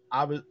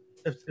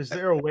 Is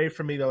there a way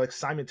for me to like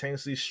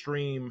simultaneously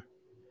stream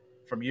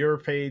from your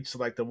page to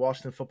like the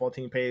Washington football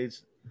team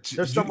page?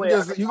 There's some way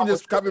you can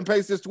just copy and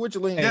paste this Twitch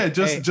link. Yeah, I'll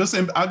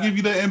give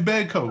you the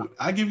embed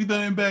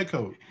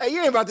code. Hey,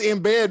 you ain't about to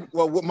embed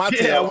with my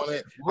tail on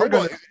it. We're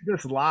going to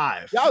this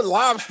live. Y'all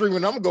live streaming.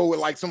 I'm gonna go with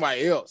like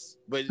somebody else.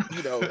 But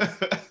you know,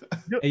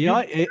 hey,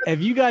 y'all,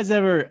 have you guys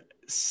ever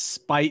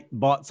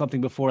bought something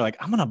before? Like,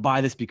 I'm gonna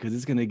buy this because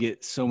it's gonna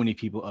get so many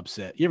people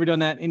upset. You ever done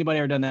that? Anybody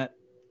ever done that?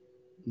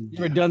 You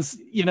ever done?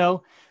 You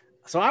know.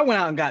 So I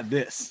went out and got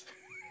this.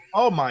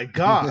 Oh my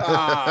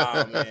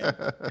god! Man.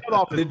 Cut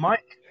off his mic.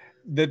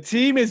 The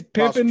team is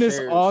pimping this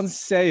on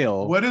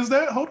sale. What is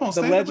that? Hold on.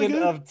 The Legend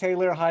of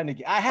Taylor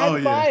Heineke. I had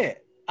to buy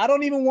it. I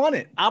don't even want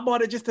it. I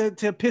bought it just to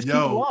piss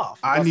people off.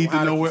 I need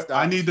to know where.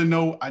 I need to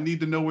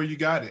know where you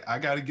got it. I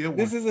got to get one.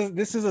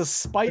 This is a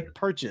spite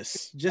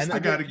purchase. Just I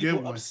got to get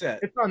one. Upset.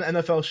 It's on the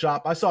NFL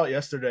shop. I saw it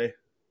yesterday.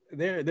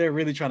 They're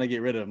really trying to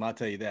get rid of them. I'll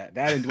tell you that.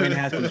 That and Dwayne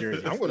Haskins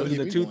jerseys. Those are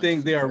the 2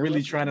 things they are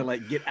really trying to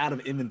like get out of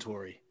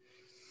inventory.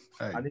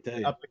 I need to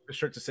update the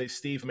shirt to say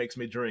Steve makes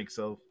me drink.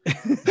 So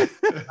Steve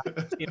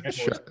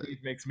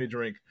makes me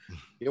drink.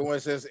 The one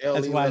says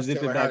That's why I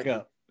zipped it back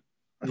up.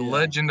 The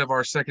legend of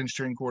our second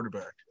string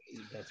quarterback.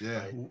 That's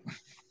right.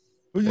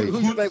 Who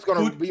you think's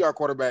going to be our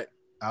quarterback?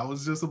 I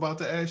was just about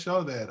to ask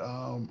y'all that.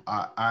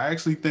 I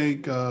actually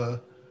think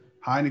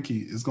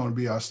Heineke is going to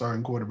be our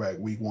starting quarterback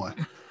week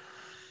 1.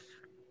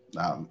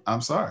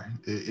 I'm sorry,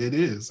 it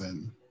is,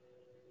 and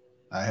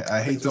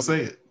I hate to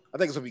say it. I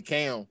think it's going to be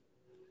Cam.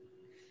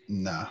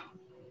 Nah,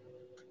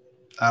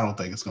 I don't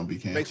think it's going to be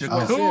Cam.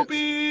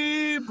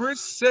 Jacoby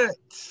Brissett.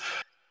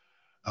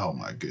 Oh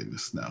my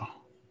goodness, no.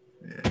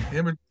 Yeah,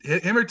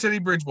 him or Teddy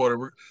Bridgewater.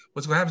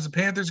 What's going to happen is the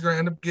Panthers are going to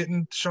end up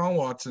getting Deshaun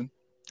Watson,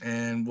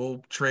 and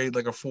we'll trade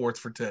like a 4th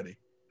for Teddy.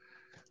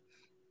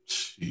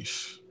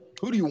 Sheesh.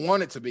 Who do you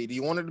want it to be? Do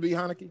you want it to be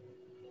Heineke?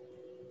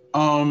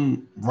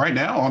 Right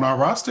now on our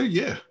roster,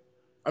 yeah.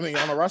 I mean,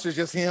 on the roster, it's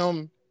just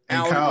him,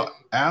 and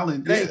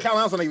Allen. Yeah. Kyle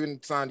Allen's not even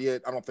signed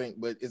yet, I don't think.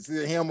 But it's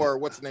either him or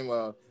what's the name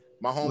of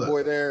my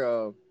homeboy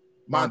there,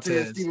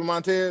 Steven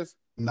Montez.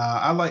 Nah,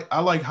 I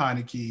like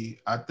Heineke.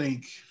 I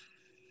think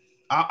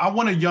I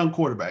want a young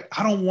quarterback.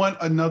 I don't want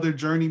another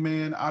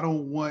journeyman. I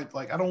don't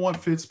want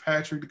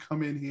Fitzpatrick to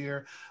come in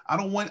here. I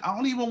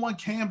don't even want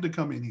Cam to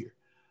come in here.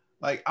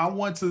 Like, I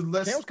want to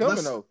let's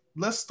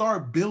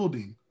start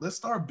building. Let's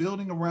start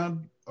building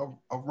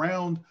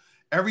around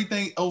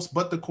everything else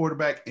but the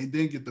quarterback, and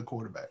then get the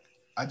quarterback.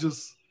 I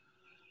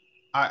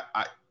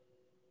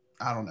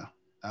don't know.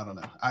 I don't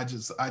know. I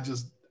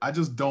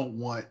just don't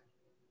want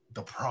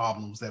the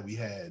problems that we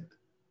had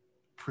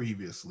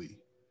previously,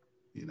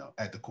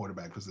 at the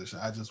quarterback position.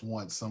 I just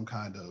want some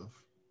kind of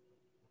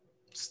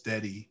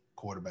steady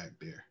quarterback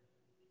there.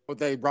 But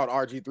they brought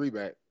RG3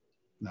 back.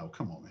 No,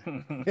 come on,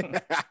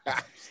 man.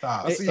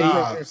 Stop.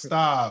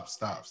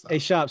 Hey,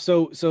 Shop.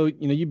 So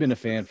you've been a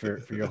fan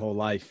for your whole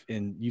life,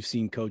 and you've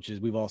seen coaches.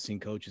 We've all seen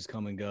coaches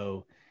come and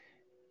go.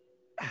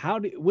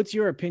 What's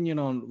your opinion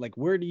on, like,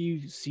 where do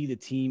you see the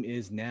team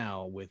is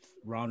now with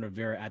Ron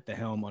Rivera at the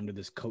helm under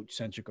this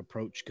coach-centric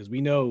approach? Because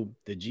we know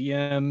the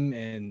GM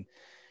and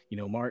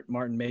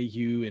Martin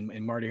Mayhew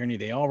and Marty Herney,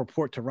 they all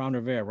report to Ron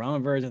Rivera. Ron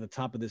Rivera is at the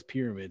top of this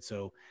pyramid.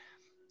 So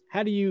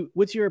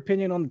what's your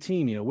opinion on the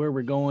team? Where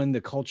we're going,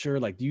 the culture.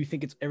 Like, do you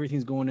think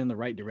everything's going in the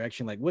right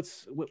direction? Like,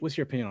 what's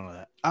your opinion on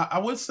that? I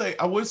would say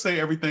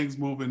everything's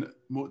moving.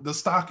 The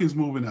stock is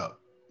moving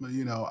up.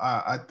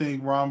 I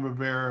think Ron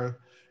Rivera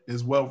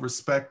is well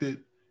respected,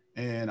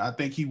 and I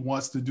think he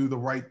wants to do the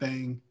right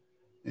thing.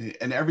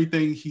 And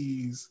everything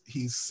he's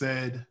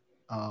said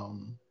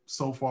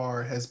so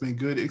far has been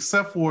good,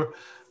 except for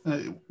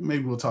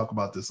maybe we'll talk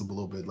about this a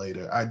little bit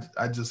later.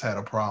 I just had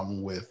a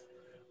problem with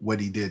what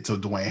he did to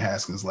Dwayne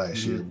Haskins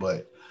last year.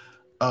 But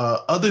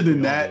other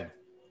than that,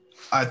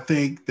 I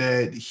think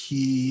that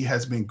he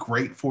has been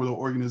great for the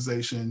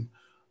organization,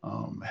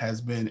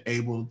 has been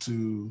able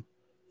to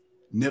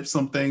nip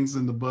some things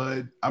in the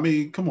bud. I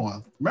mean, come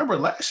on. Remember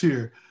last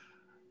year,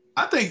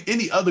 I think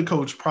any other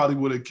coach probably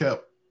would have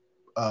kept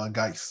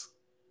Geis.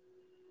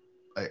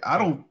 Like, I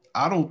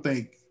don't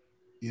think,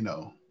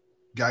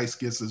 Geis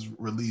gets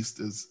released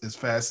as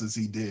fast as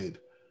he did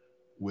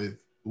with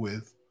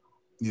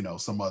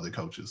some other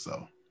coaches.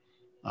 So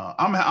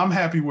I'm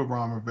happy with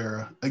Ron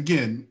Rivera.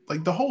 Again,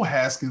 like the whole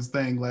Haskins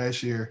thing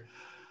last year,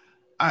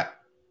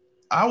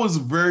 I was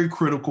very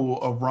critical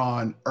of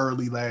Ron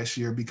early last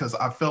year because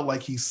I felt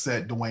like he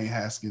set Dwayne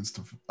Haskins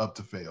up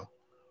to fail.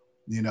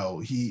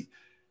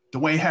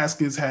 Dwayne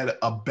Haskins had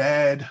a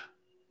bad,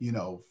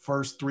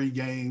 first 3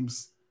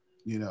 games,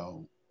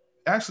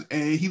 actually,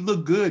 and he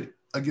looked good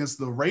against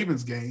the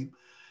Ravens game.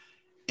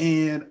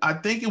 And I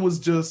think it was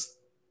just,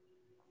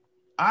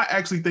 I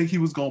actually think he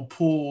was going to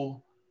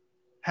pull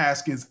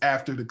Haskins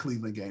after the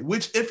Cleveland game,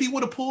 which if he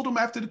would have pulled him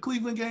after the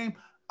Cleveland game,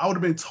 I would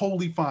have been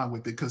totally fine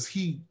with it because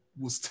he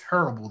was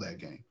terrible that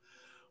game.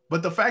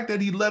 But the fact that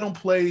he let him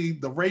play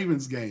the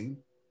Ravens game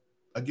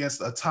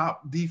against a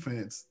top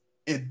defense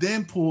and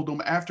then pulled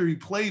him after he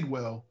played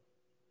well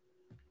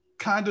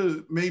kind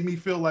of made me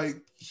feel like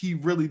he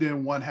really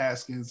didn't want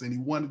Haskins, and he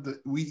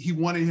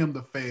wanted him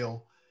to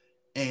fail,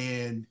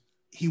 and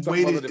he something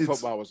waited. Other than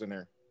football was in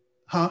there,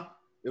 huh?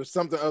 It was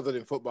something other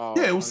than football.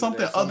 Yeah, it was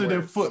something other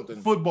than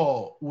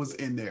football was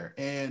in there,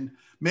 and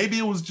maybe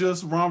it was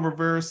just Ron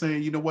Rivera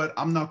saying, "You know what?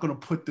 I'm not going to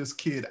put this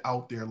kid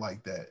out there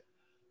like that,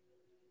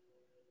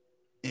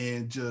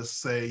 and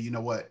just say, you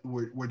know what?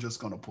 We're just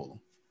going to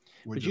pull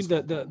him."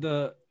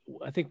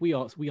 I think we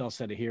all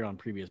said it here on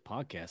previous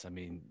podcasts. I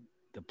mean,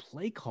 the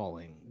play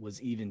calling was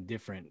even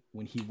different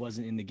when he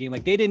wasn't in the game.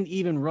 Like, they didn't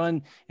even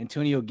run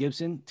Antonio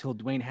Gibson till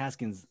Dwayne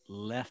Haskins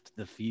left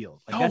the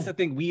field. Like, that's the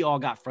thing we all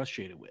got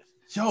frustrated with.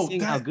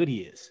 Seeing how good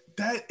he is.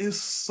 That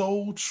is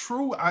so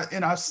true.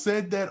 I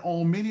said that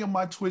on many of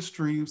my Twitch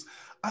streams.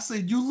 I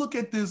said, you look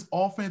at this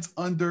offense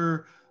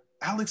under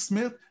Alex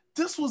Smith.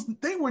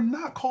 They were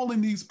not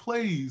calling these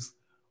plays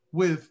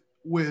with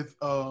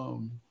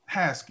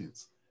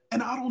Haskins.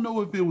 And I don't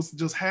know if it was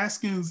just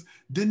Haskins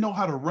didn't know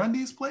how to run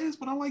these plays,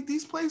 but I'm like,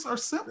 these plays are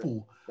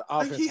simple. The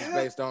offense is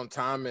based on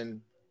time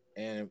and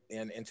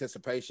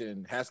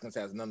anticipation. Haskins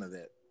has none of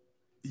that.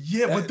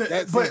 Yeah,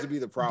 that seems to be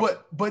the problem.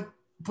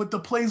 But the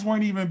plays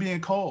weren't even being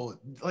called.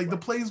 Like, the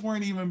plays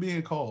weren't even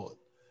being called.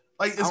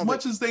 Like, as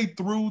much as they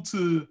threw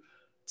to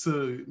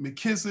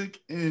McKissick,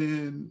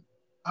 and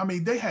I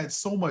mean, they had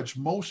so much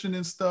motion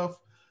and stuff.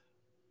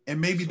 And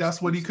maybe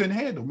that's what he couldn't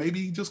handle. Maybe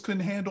he just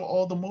couldn't handle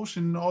all the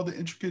motion and all the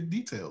intricate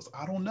details.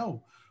 I don't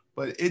know.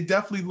 But it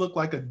definitely looked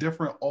like a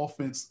different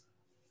offense.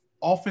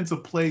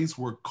 Offensive plays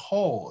were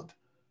called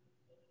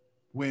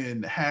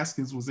when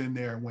Haskins was in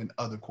there and when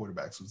other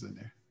quarterbacks was in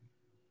there.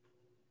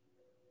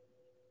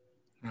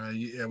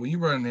 Yeah, when you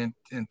run an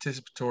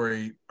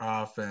anticipatory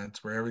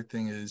offense where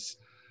everything is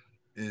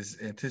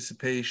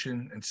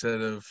anticipation instead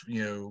of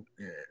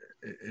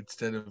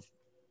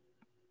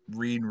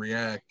read and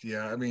react.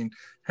 Yeah, I mean,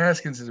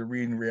 Haskins is a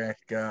read and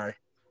react guy,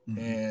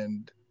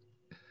 and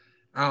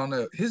I don't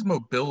know, his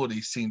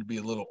mobility seemed to be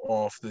a little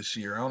off this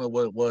year. I don't know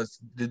what it was.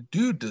 The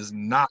dude does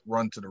not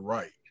run to the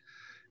right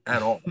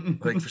at all.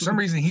 Like, for some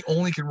reason, he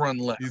only can run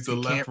left. He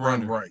can't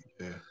run right.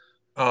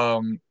 Yeah.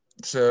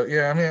 So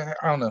yeah, I mean,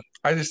 I don't know.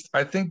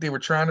 I think they were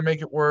trying to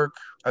make it work.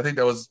 I think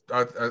that was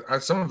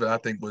some of it. I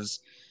think was,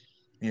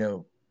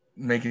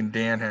 making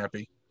Dan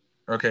happy.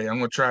 Okay, I'm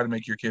going to try to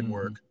make your kid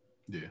work.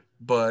 Yeah.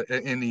 But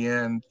in the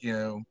end,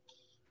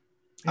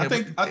 I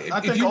think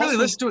if you really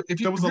listen to it,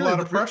 there was a lot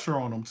of pressure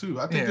on him too.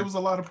 I think there was a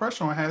lot of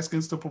pressure on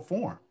Haskins to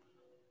perform.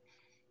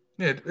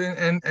 Yeah,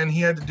 and he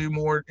had to do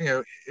more.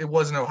 It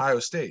wasn't Ohio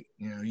State.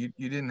 You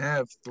didn't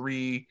have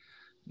 3,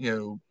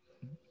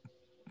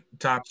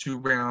 top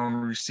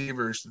 2-round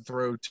receivers to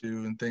throw to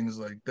and things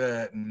like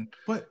that. And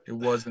it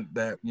wasn't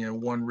that,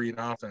 one read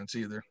offense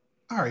either.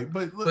 All right,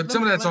 but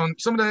some of that's on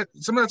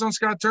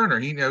Scott Turner.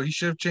 He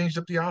should have changed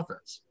up the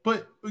offense.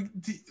 But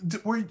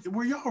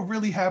were y'all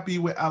really happy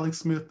with Alex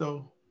Smith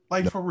though?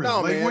 Like for real?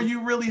 No, like man. were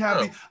you really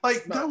happy?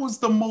 That was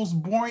the most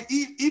boring.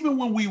 Even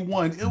when we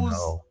won,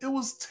 it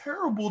was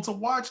terrible to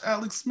watch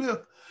Alex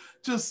Smith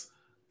just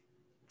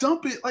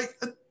dump it.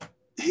 Like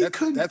he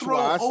couldn't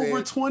throw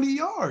over 20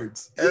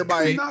 yards.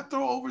 Everybody could not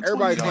throw over 20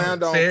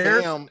 clowned yards. on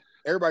Cam.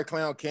 Everybody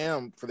clowned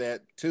Cam for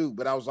that too.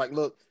 But I was like,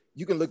 look,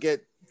 you can look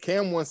at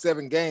Cam won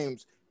 7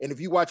 games, and if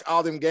you watch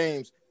all them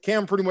games,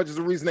 Cam pretty much is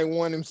the reason they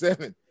won them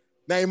 7.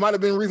 Now, he might have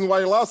been the reason why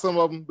they lost some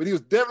of them, but he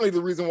was definitely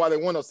the reason why they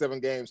won those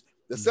 7 games.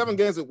 The 7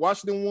 games that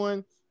Washington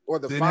won, or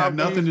the didn't 5 have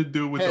nothing games, to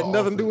do with had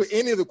nothing to do with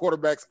any of the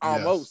quarterbacks.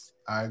 Almost,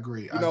 yes, I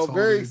agree. I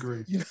totally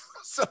agree.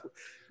 So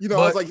but I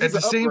was like, at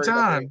the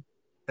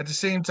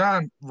same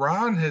time,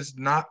 Ron has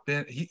not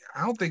been.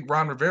 I don't think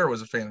Ron Rivera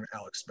was a fan of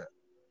Alex Smith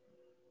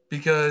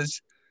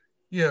because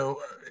he was.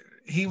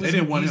 They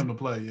didn't want him to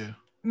play. Yeah.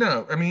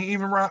 No, I mean,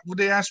 even Ron,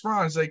 they asked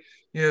Ron, it's like,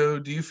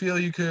 do you feel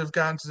you could have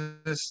gotten to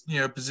this,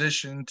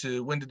 position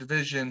to win the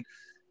division,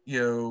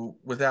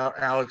 without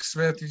Alex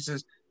Smith? He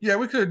says, yeah,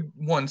 we could have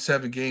won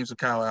 7 games with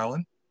Kyle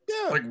Allen.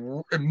 Yeah. Like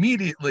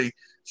immediately.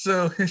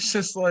 So it's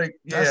just like,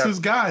 that's his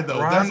guy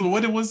though. Ron,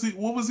 what was he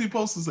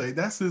supposed to say?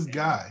 That's his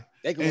guy.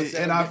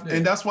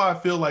 And that's why I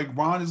feel like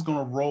Ron is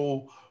gonna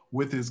roll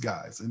with his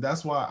guys. And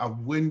that's why I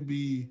wouldn't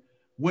be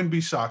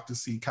shocked to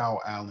see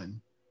Kyle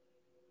Allen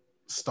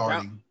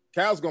starting.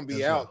 Kyle's gonna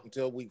be out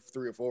until week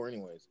 3 or 4,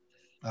 anyways.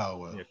 Oh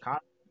well. Yeah,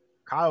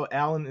 Kyle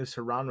Allen is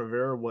to Ron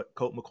Rivera what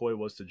Colt McCoy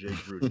was to Jay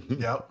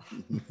Gruden.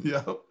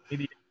 Yep.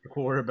 Maybe a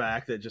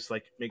quarterback that just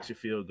like makes you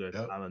feel good.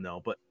 Yep. I don't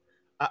know, but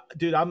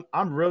dude, I'm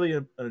really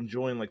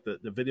enjoying like the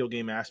video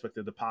game aspect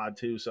of the pod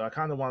too. So I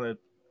kind of want to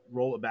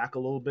roll it back a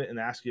little bit and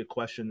ask you a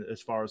question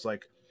as far as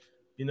like,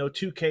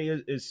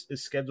 2K is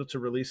scheduled to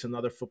release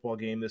another football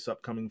game this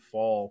upcoming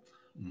fall.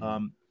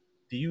 Mm-hmm.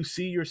 Do you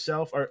see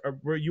yourself, or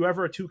were you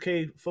ever a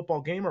 2K football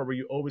gamer, or were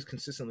you always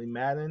consistently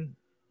Madden?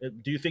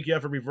 Do you think you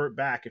ever revert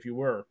back if you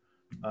were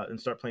and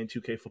start playing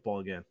 2K football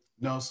again?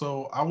 No,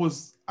 so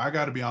I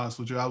got to be honest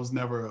with you. I was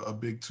never a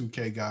big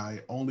 2K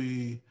guy.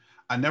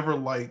 I never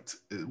liked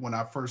when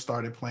I first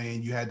started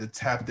playing, you had to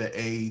tap the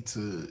A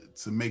to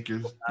make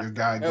your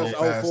guy go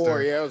faster.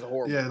 04, yeah, it was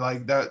horrible. Yeah,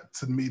 like that,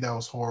 to me, that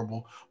was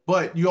horrible.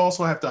 But you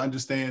also have to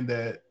understand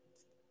that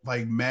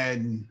like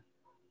Madden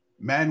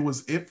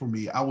was it for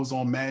me. I was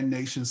on Madden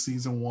Nation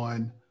season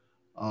 1.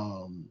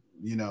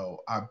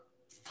 I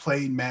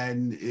played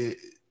Madden.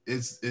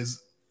 It's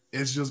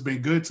just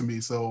been good to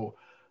me. So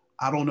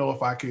I don't know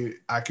if I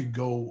could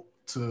go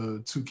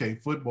to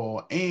 2K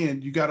football.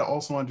 And you got to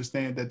also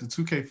understand that the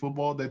 2K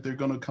football that they're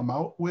going to come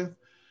out with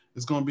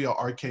is going to be an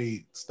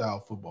arcade style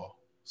football.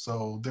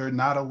 So they're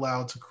not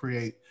allowed to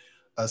create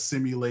a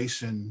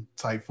simulation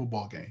type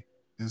football game.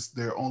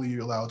 They're only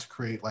allowed to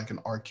create like an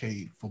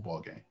arcade football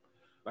game.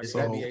 Like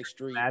NBA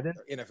Street, Madden?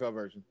 NFL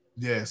version.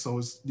 Yeah, so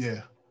it's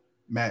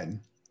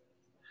Madden.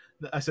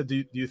 I said,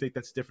 do you think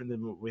that's different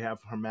than what we have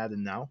for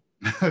Madden now?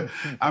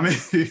 I mean,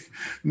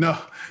 no.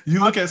 You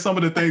look at some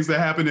of the things that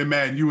happen in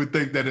Madden, you would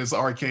think that it's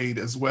arcade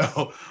as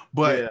well,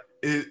 but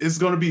it's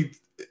going to be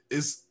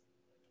it's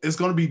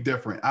going to be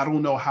different. I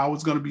don't know how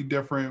it's going to be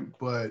different,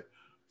 but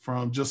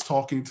from just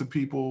talking to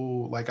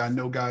people, like I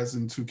know guys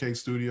in 2K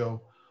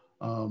Studio,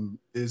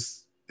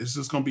 it's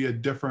just going to be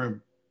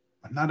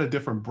not a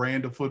different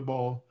brand of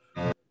football,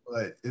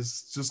 but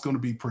it's just going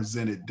to be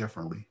presented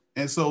differently.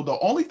 And so the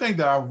only thing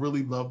that I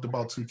really loved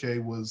about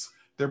 2K was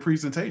their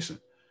presentation.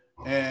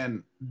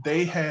 And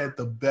they had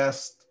the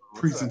best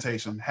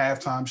presentation,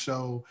 halftime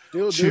show,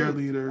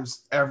 cheerleaders,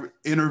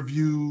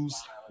 interviews.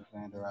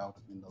 Alexander out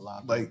in the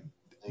lobby. Like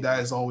that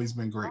has always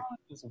been great.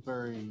 He's a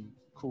very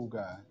cool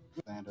guy.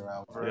 Alexander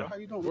out. Yeah. How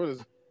you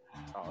doing?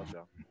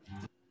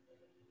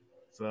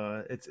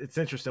 So it's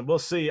interesting. We'll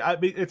see. I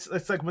mean, it's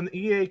like when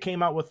EA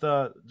came out with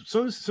as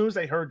soon as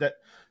they heard that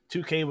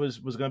 2K was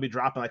going to be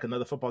dropping like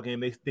another football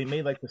game, they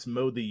made like this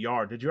Mow the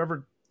Yard. Did you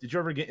ever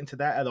get into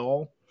that at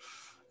all?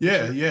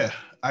 Yeah.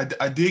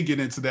 I did get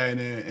into that. And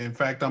in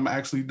fact, I'm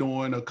actually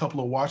doing a couple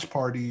of watch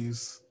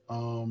parties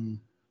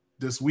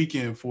this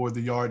weekend for the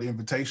Yard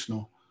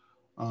Invitational.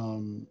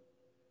 I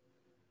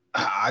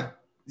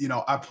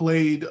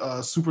played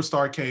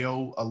Superstar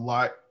KO a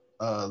lot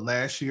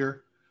last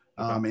year.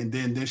 And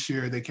then this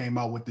year they came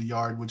out with the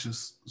Yard, which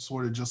is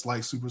sort of just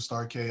like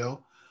Superstar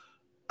KO.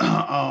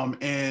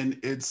 And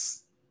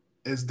it's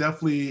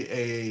definitely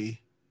a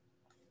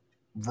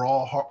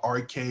raw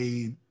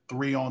arcade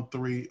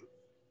 3-on-3.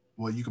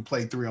 Well, you can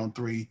play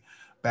 3-on-3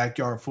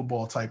 backyard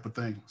football type of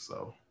thing.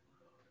 So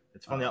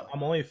it's funny.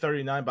 I'm only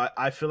 39, but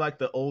I feel like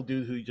the old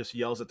dude who just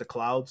yells at the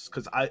clouds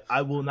because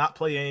I will not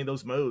play any of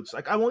those modes.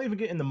 Like I won't even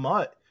get in the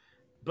mud.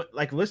 But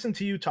like listen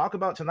to you talk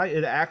about tonight,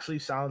 it actually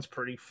sounds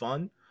pretty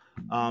fun.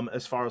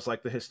 As far as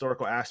like the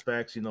historical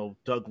aspects,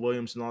 Doug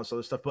Williams and all this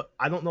other stuff. But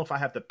I don't know if I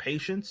have the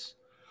patience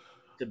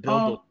to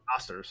build those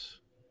rosters.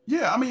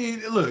 Yeah, I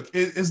mean, look,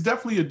 it's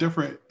definitely a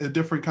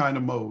different kind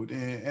of mode,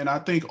 and I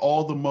think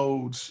all the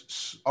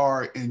modes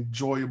are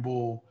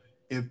enjoyable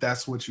if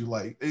that's what you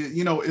like.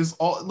 It's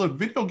all look.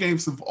 Video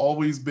games have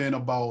always been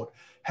about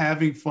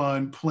having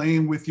fun,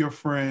 playing with your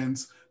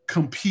friends,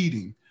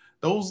 competing.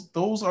 Those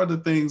are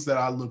the things that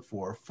I look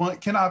for. Fun.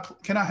 Can I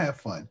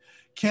have fun?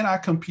 Can I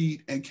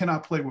compete? And can I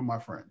play with my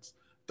friends?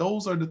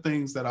 Those are the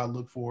things that I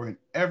look for in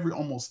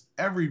almost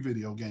every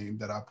video game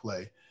that I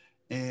play.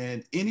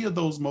 And any of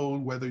those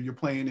modes, whether you're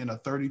playing in a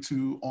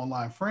 32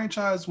 online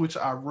franchise, which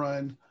I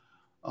run,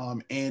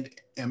 and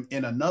am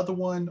in another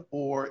one,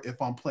 or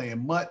if I'm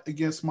playing Mutt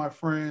against my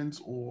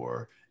friends,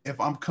 or if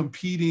I'm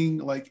competing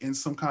like in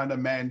some kind of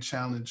Madden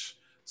Challenge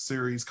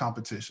series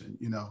competition,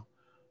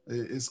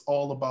 it's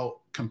all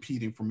about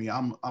competing for me.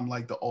 I'm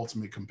like the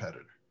ultimate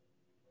competitor.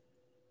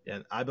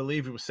 And I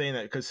believe you were saying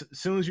that because as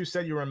soon as you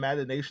said you were in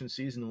Madden Nation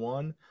Season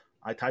 1,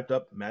 I typed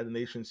up Madden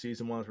Nation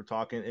Season 1 as we're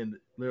talking, and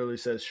it literally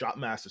says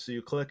Shopmaster. So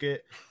you click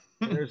it,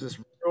 and there's this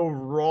real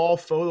raw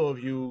photo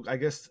of you. I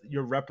guess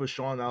your rep was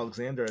Sean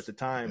Alexander at the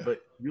time, but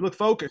you look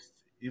focused.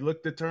 You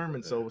look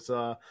determined. So it's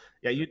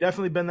you've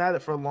definitely been at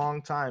it for a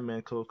long time,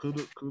 man.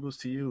 Kudos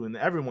to you and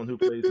everyone who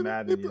plays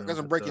Madden. Got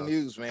some breaking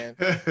news, man.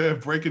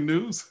 Breaking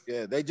news.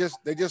 Yeah, they just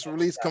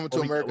released Coming to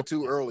America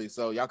 2 early,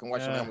 so y'all can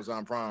watch it on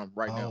Amazon Prime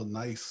right now. Oh,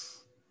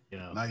 nice.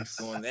 Yeah, nice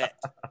doing that.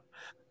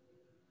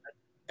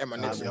 And my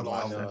next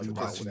I'll be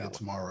watching it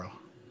tomorrow.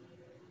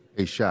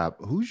 Hey, Shop,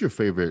 who's your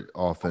favorite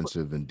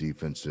offensive and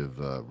defensive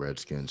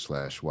Redskins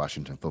 /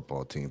 Washington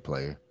football team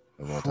player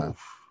of all time?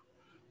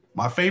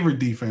 My favorite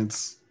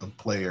defensive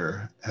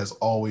player has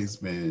always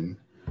been,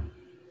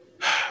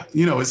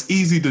 it's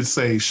easy to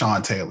say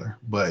Sean Taylor,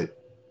 but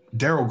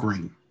Darrell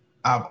Green.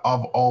 I've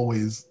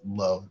always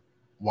loved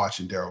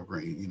watching Darrell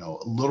Green.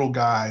 A little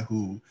guy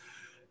who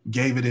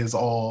gave it his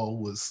all,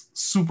 was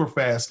super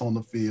fast on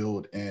the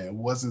field, and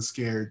wasn't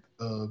scared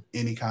of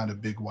any kind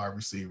of big wide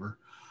receiver.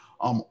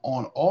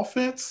 On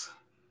offense,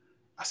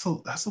 that's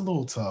a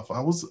little tough.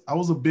 I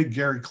was a big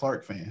Gary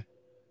Clark fan.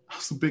 I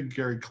was a big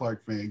Gary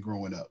Clark fan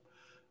growing up.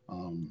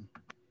 I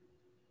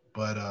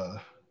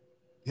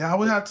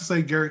would have to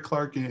say Gary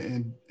Clark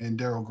and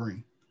Darrell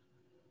Green.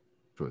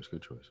 Good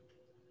choice.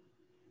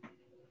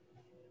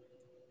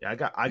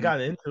 Yeah, I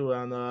got into it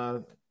on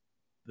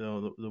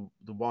the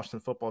Washington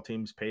football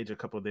team's page a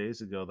couple of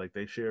days ago. Like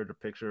they shared a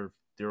picture of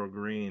Darrell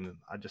Green, and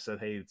I just said,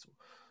 "Hey, it's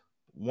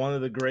one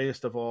of the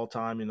greatest of all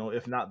time,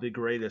 if not the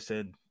greatest."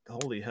 And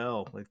holy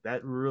hell, like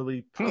that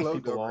really pissed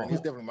people off. He's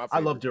definitely my favorite. I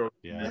love Darrell.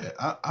 Yeah,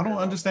 I don't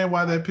understand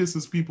why that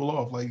pisses people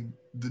off. Like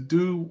the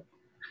dude,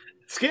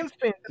 Skins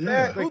fan.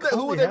 Yeah. Like,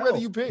 who would they rather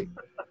you pick?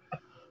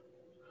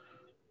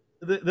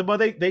 But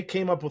they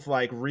came up with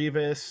like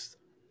Revis.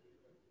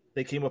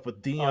 They came up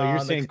with Dion. Oh,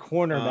 you're saying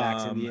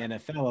cornerbacks in the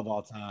NFL of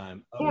all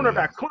time.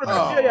 Cornerbacks.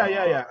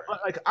 Yeah. But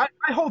like I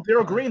hold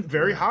Darrell Green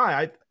very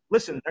high.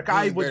 Listen, that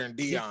guy was better than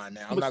Dion.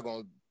 Now I'm not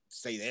gonna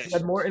say that. He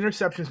had more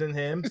interceptions than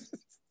him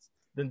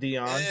than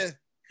Dion. Yeah.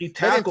 He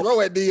tackled. They didn't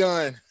throw at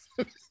Dion.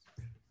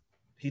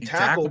 He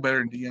tackled better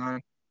than Dion.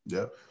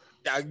 Yeah,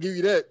 I'll give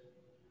you that.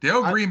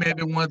 Darrell Green may have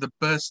been one of the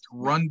best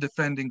run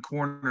defending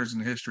corners in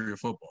the history of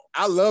football.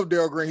 I love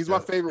Darrell Green. He's my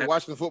favorite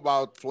Washington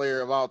football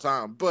player of all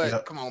time.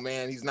 But come on,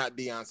 man, he's not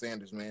Deion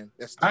Sanders, man.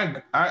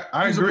 I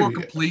he's agree. a more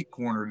complete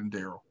corner than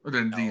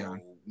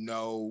Deion.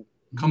 No.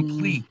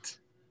 Complete.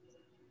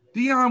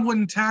 Deion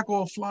wouldn't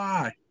tackle a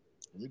fly.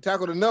 He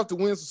tackled enough to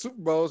win some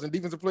Super Bowls and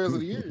Defensive Players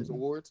of the Year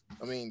awards.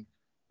 I mean,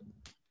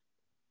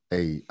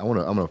 hey, I'm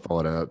gonna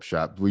follow that up,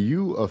 Shop. Were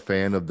you a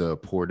fan of the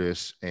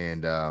Portis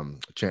and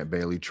Champ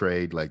Bailey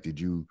trade? Like, did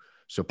you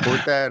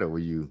support that, or were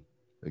you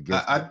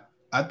against it?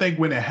 I think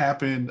when it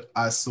happened,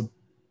 I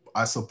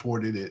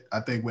supported it.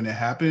 I think when it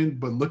happened,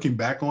 but looking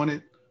back on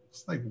it,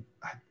 it's like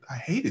I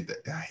hated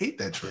that. I hate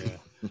that trade.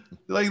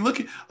 Like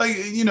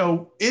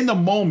in the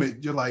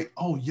moment, you're like,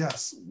 oh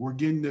yes, we're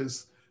getting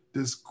this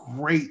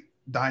great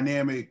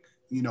dynamic,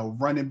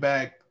 running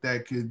back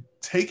that could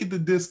take it the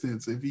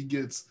distance if he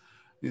gets,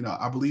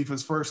 I believe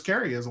his first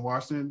carry as a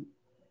Washington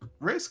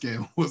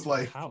Redskin was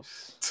like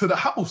to the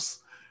house.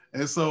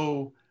 And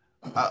so,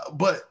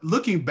 but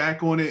looking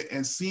back on it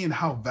and seeing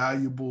how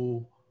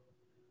valuable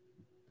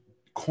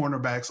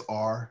cornerbacks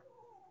are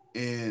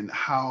and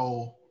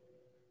how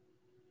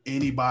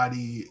any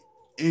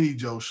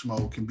Joe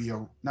Schmo can be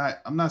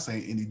I'm not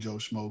saying any Joe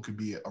Schmo could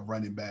be a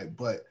running back,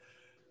 but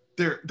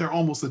they're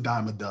almost a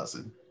dime a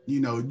dozen.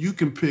 You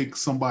can pick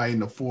somebody in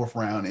the 4th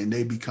round and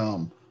they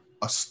become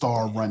a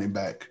star running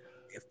back.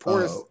 If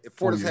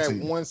Portis had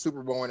team. One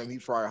Super Bowl in him,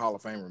 he's probably a Hall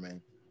of Famer, man.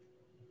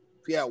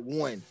 If he had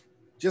one,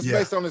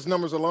 based on his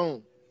numbers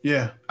alone.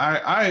 Yeah,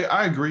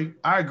 I agree.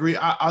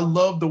 I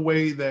love the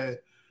way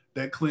that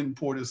Clinton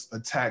Portis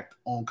attacked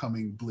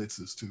oncoming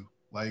blitzes too.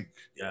 Like,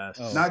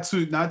 not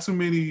too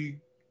many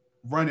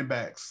running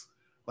backs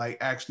like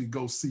actually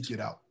go seek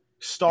it out.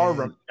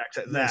 Running backs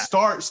at that.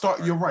 Star.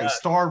 You're right. Yes.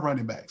 Star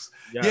running backs.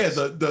 Yes.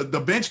 Yeah,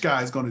 the bench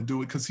guy is going to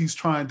do it because he's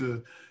trying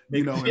to,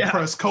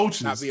 impress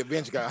coaches. Not be a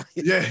bench guy.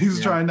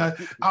 He's trying not.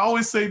 I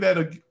always say that.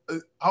 I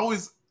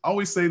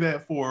always say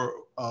that for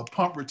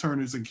punt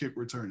returners and kick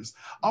returners.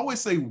 I always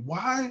say,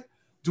 why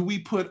do we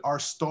put our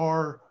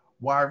star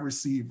wide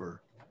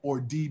receiver or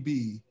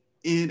DB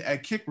in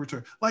at kick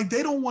return? Like,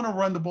 they don't want to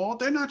run the ball.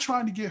 They're not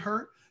trying to get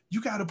hurt.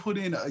 You got to put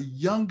in a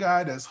young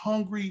guy that's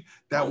hungry,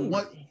 that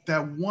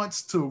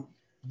wants to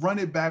run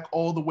it back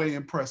all the way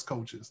and press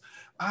coaches.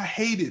 I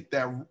hated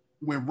that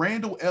when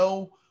Randall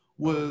L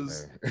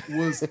was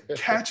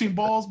catching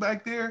balls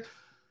back there,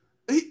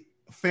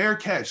 fair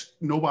catch,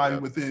 nobody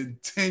within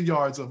 10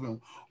 yards of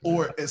him.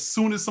 Or as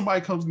soon as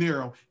somebody comes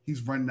near him,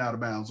 he's running out of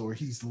bounds or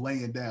he's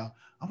laying down.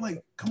 I'm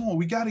like, come on,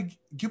 we got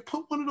to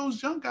put one of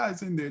those young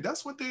guys in there.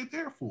 That's what they're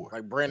there for.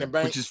 Like Brandon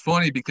Banks. Which is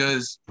funny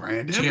because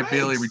Champ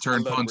Bailey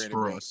returned punts Brandon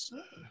for Banks.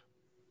 us.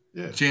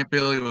 Yeah. Champ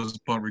Bailey was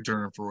a punt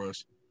returner for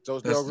us. So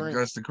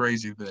that's the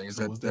crazy thing is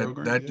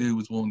that dude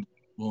was willing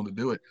to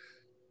do it.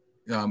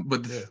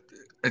 But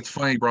it's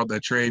funny you brought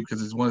that trade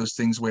because it's one of those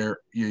things where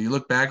you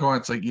look back on it,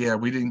 it's like, yeah,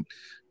 we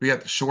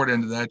got the short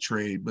end of that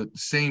trade, but at the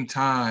same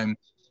time,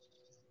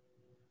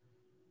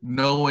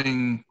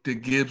 knowing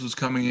that Gibbs was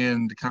coming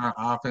in, the kind of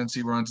offense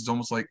he runs, it's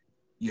almost like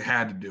you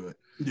had to do it.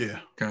 Yeah,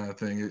 kind of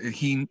thing.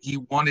 He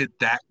wanted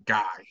that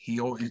guy. He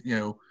always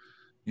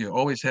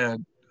always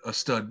had a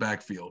stud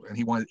backfield, and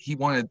he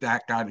wanted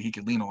that guy that he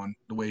could lean on,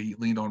 the way he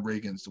leaned on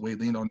Reagans, the way he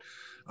leaned on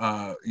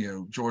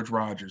George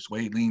Rogers, the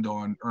way he leaned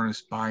on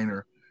Ernest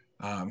Biner.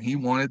 He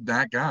wanted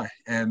that guy,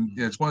 and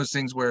it's one of those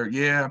things where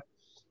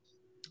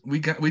we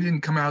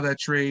didn't come out of that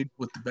trade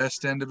with the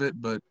best end of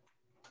it, but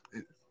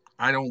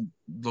I don't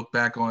look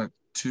back on it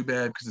too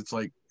bad because it's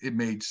like it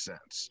made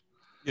sense.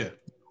 Yeah,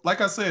 like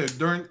I said,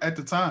 at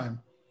the time,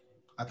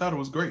 I thought it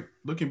was great.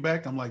 Looking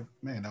back, I'm like,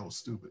 man, that was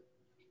stupid.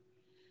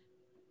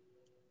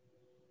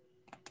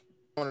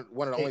 One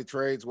of the only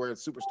trades where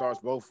superstars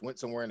both went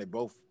somewhere and they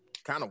both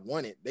kind of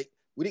won it.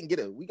 We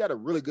got a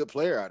really good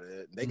player out of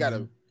it. They got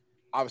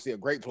obviously a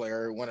great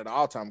player, one of the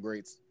all-time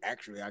greats,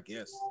 actually, I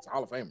guess. It's a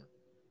Hall of Famer.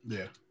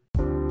 Yeah.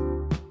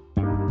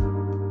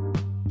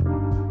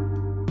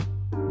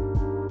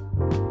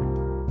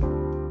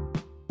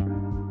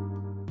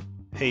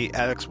 Hey,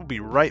 Addicts, we'll be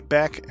right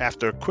back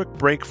after a quick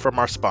break from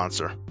our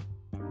sponsor.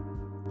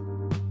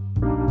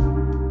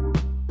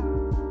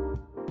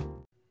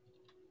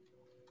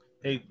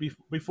 Hey,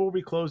 before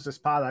we close this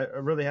pod, I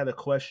really had a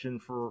question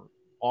for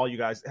all you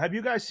guys. Have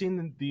you guys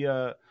seen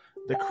the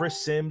Chris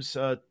Sims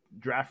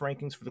draft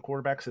rankings for the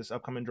quarterbacks this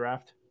upcoming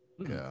draft?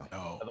 Yeah.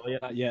 No.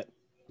 Not yet.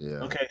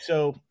 Yeah. Okay,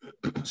 so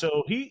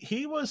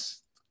he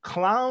was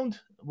clowned.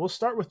 We'll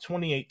start with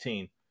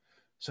 2018.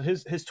 So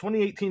his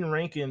 2018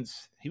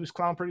 rankings, he was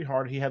clowned pretty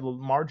hard. He had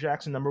Lamar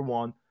Jackson number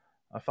 1,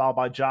 followed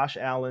by Josh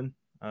Allen,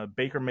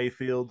 Baker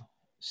Mayfield,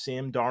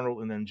 Sam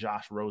Darnold, and then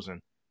Josh Rosen.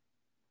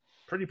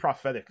 Pretty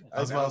prophetic. I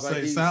was about to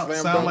say,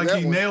 sound like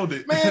he nailed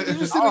it. Man, did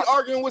you see me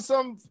arguing with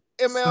some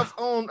MF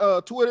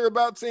on Twitter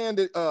about saying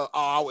that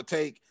I would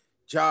take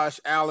Josh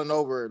Allen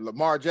over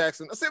Lamar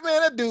Jackson? I said, man,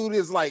 that dude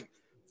is like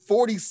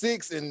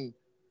 46 and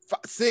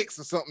 6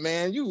 or something,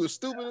 man. You were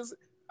stupid.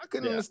 I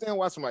couldn't understand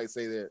why somebody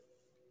say that.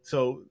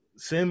 So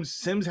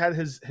Sims had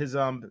his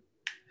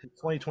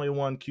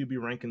 2021 QB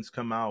rankings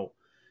come out.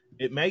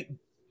 It might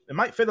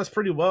fit us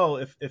pretty well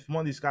if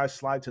one of these guys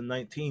slide to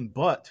 19,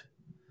 but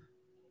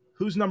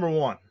who's number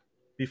 1?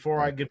 Before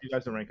I give you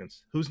guys the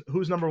rankings,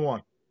 who's number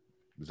 1?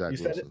 Zach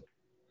Wilson.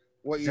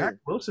 What year? Zach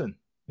Wilson.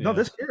 Yeah. No,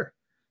 this year.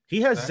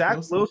 He has Zach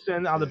Wilson?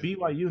 Wilson out of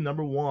BYU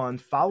number 1,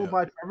 followed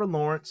by Trevor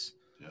Lawrence,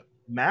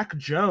 Mac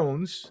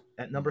Jones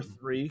at number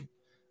 3,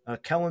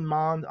 Kellen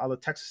Mond out of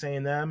Texas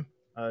A&M,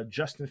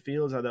 Justin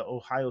Fields out of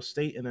Ohio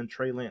State, and then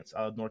Trey Lance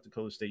out of North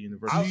Dakota State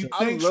University. Do you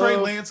think Trey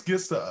Lance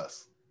gets to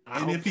us?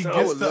 And if he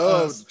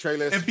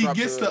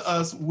gets to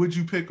us, would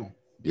you pick him?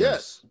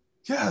 Yes.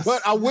 Yes.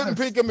 But I wouldn't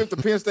pick him if the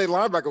Penn State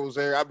linebacker was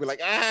there. I'd be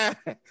like,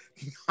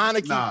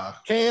 Heineke,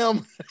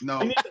 Cam.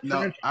 No.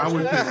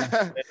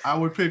 I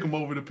would pick him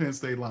over the Penn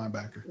State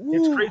linebacker.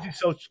 It's crazy.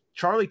 So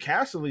Charlie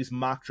Casserly's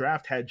mock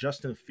draft had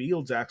Justin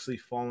Fields actually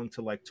falling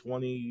to like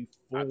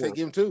 24. I'd take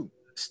him too.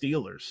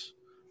 Steelers,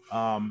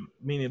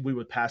 meaning we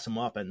would pass him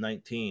up at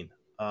 19.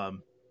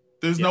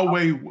 There's no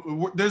way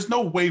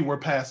we're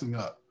passing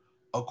up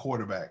a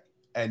quarterback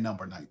at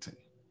number 19.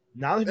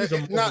 Not one that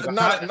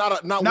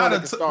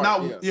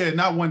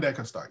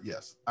can start.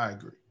 Yes, I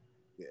agree.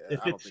 Yeah,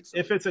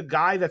 if it's a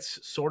guy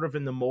that's sort of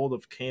in the mold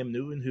of Cam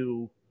Newton,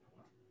 who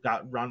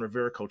got Ron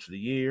Rivera Coach of the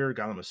Year,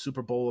 got him a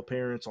Super Bowl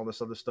appearance, all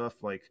this other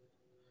stuff. Like,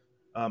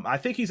 I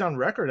think he's on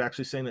record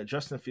actually saying that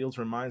Justin Fields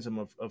reminds him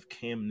of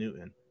Cam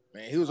Newton.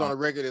 Man, he was on a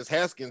record as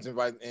Haskins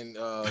reminds him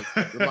of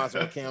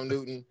Cam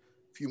Newton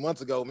a few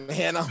months ago.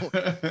 Man,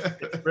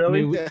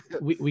 really,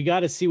 we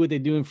got to see what they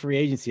do in free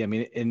agency. I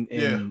mean,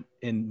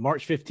 in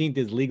March 15th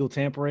is legal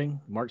tampering.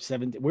 March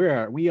 17th,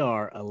 we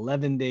are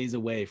 11 days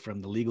away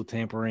from the legal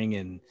tampering,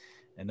 and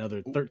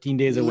another 13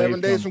 days away. 11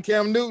 days from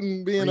Cam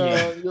Newton being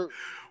I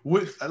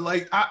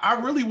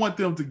really want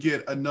them to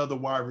get another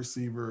wide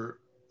receiver,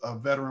 a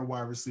veteran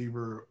wide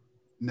receiver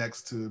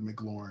next to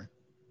McLaurin.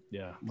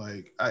 Yeah,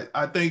 like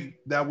I think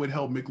that would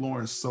help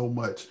McLaurin so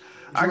much.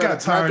 I got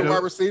tired of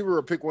wide receiver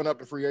or pick one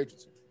up in free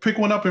agency. pick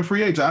one up in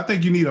free agent. I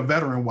think you need a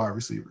veteran wide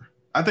receiver.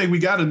 I think we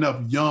got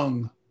enough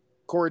young.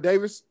 Corey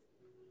Davis.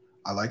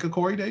 I like a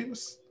Corey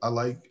Davis.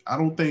 I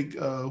don't think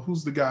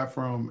who's the guy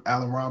from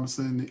Allen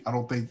Robinson. I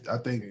think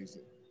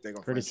they're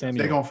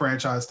gonna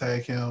franchise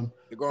tag him.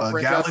 They're gonna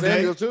franchise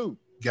Samuel too.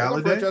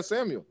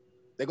 Galladay.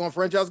 They're gonna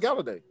franchise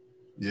Galladay.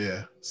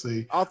 Yeah.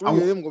 See, all three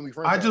of them gonna be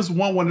franchised. I just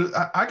want one.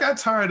 I got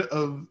tired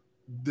of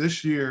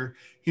this year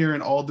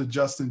hearing all the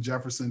Justin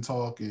Jefferson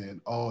talk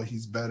and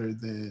he's better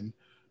than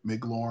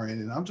McLaurin,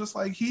 and I'm just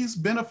like, he's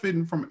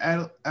benefiting from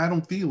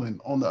Adam Thielen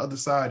on the other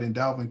side and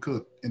Dalvin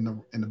Cook in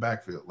the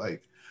backfield.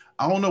 Like,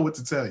 I don't know what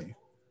to tell you.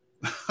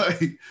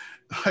 like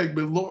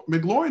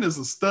McLaurin is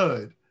a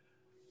stud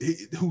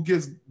who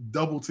gets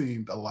double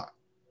teamed a lot.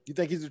 You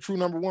think he's a true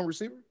number one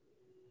receiver?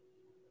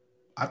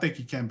 I think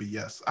he can be.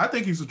 Yes, I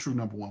think he's a true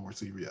number one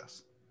receiver.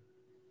 Yes.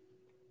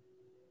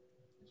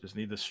 Just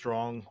need a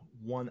strong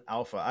one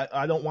alpha.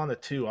 I don't want a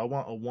two. I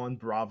want a one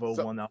Bravo,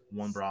 one alpha,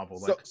 one Bravo.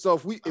 So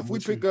if we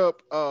pick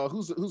up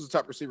who's the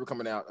top receiver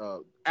coming out?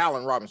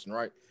 Allen Robinson,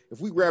 right? If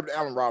we grabbed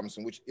Allen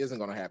Robinson, which isn't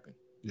going to happen,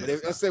 but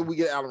let's say we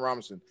get Allen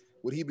Robinson,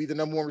 would he be the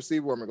number one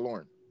receiver or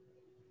McLaurin?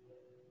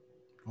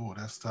 Oh,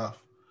 that's tough.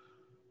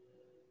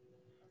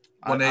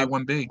 1A,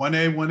 1B.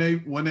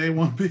 1A,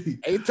 1B.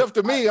 Ain't tough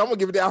to me. I'm gonna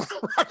give it to Allen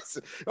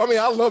Robinson. I mean,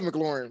 I love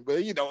McLaurin, but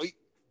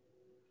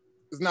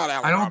it's not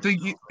Allen. I don't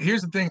think.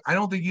 Here's the thing. I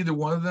don't think either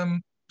one of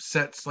them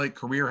sets like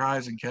career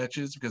highs in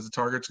catches because the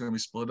target's going to be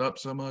split up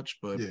so much.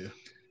 But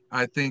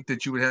I think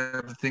that you would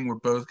have the thing where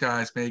both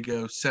guys may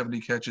go 70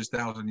 catches,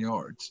 1,000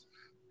 yards,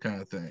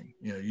 kind of thing.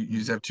 You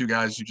just have two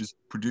guys who just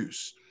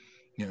produce.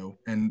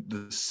 And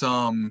the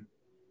sum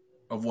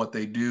of what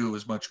they do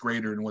is much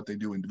greater than what they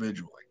do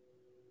individually.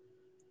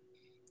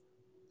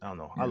 I don't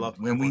know. I love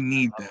when we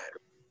need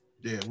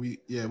that. We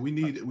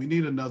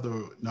need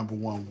another number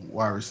one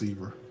wide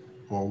receiver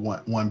or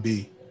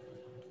 1B.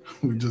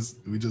 We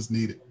just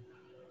need it.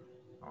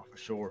 Oh, for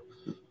sure.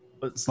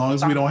 But as long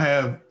as we don't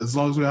have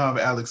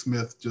Alex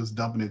Smith just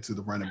dumping it to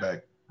the running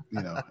back,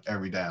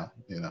 every down,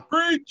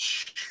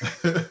 Preach.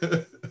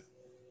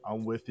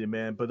 I'm with you,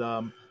 man. But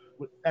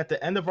at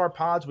the end of our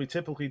pods, we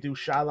typically do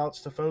shout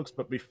outs to folks.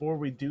 But before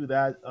we do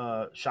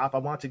that, Shop, I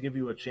want to give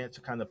you a chance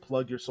to kind of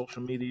plug your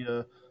social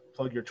media,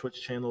 plug your Twitch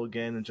channel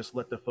again, and just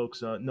let the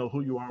folks know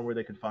who you are and where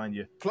they can find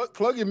you.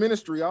 Plug your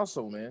ministry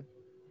also, man.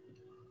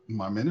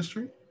 My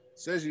ministry?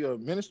 Says you're a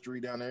ministry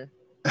down there.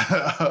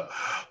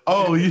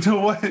 Oh, you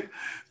know what?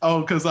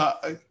 Oh, because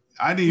I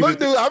didn't even. Look,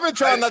 dude, I've been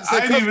trying not to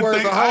say cuss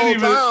words the whole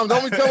time.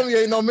 Don't be telling me you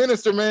ain't no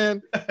minister,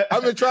 man.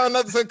 I've been trying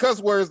not to say cuss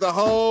words the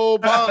whole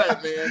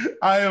time, man.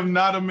 I am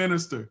not a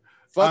minister.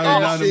 Fuck I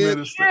am ass not shit. a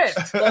minister.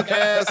 Fuck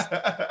ass.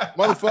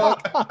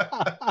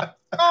 Motherfucker.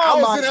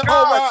 Oh my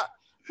God.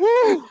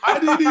 Woo. I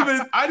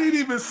didn't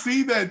even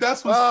see that.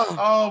 That's what.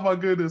 Oh my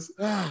goodness.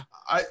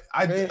 I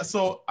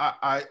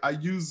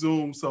use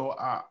Zoom, so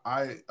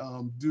I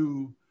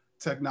do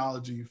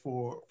technology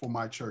for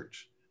my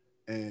church,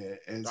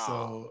 and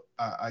so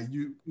I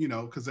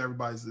because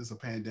it's a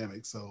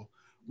pandemic, so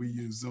we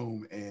use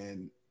Zoom,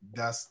 and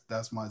that's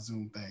my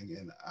Zoom thing,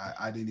 and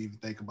I didn't even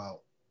think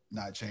about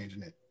not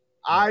changing it.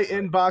 I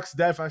inboxed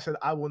Dev. I said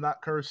I will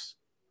not curse.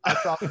 I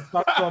thought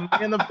from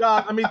man of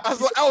God. I mean, I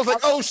was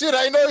like, oh shit!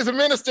 I didn't know he's a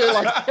minister.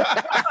 Like,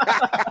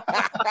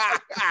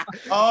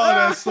 oh,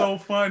 that's so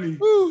funny.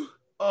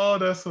 Oh,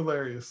 that's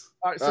hilarious.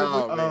 All right,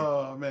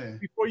 so man.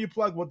 Before you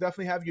plug, we'll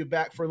definitely have you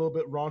back for a little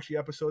bit raunchy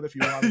episode if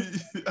you want.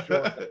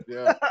 Sure.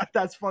 Yeah,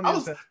 that's funny.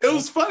 It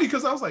was funny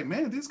because I was like,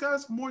 man, these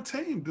guys are more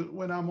tame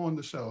when I'm on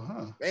the show,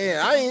 huh? Man,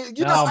 I ain't.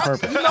 You know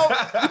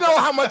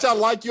how much I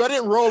like you. I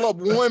didn't roll up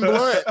one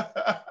blunt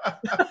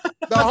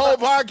the whole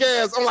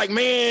podcast. I'm like,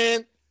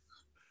 man,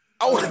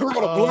 I want to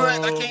roll a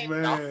blunt. I can't.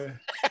 Man.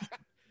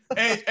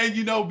 And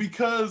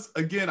because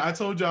again, I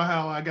told y'all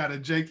how I got a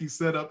janky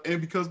setup, and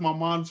because my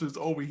monitor's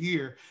over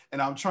here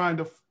and I'm trying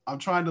to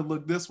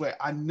look this way,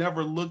 I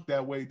never look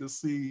that way to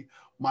see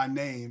my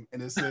name,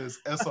 and it says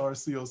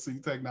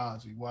SRCOC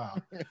Technology.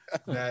 Wow.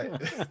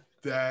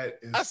 That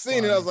is I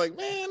seen it. I was like,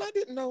 man, I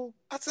didn't know.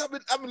 I've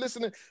been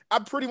listening. I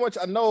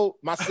know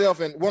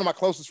myself, and one of my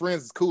closest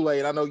friends is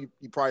Kool-Aid. I know you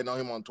probably know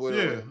him on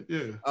Twitter.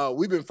 Yeah.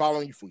 We've been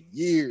following you for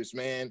years,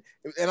 man.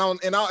 And I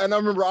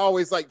remember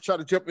always like try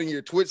to jump in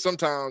your Twitch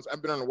sometimes.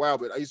 I've been on a while,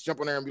 but I used to jump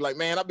on there and be like,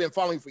 man, I've been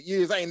following you for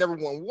years. I ain't never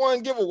won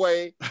one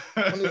giveaway.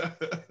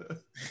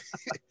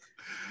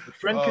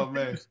 Oh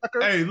man.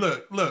 Hey,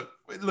 look,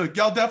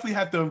 y'all definitely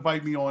have to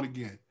invite me on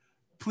again.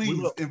 Please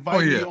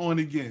invite me on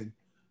again.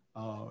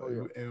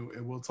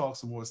 And we'll talk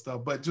some more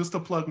stuff. But just to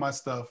plug my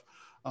stuff,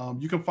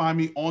 you can find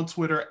me on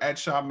Twitter at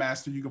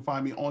Shopmaster. You can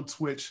find me on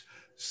Twitch,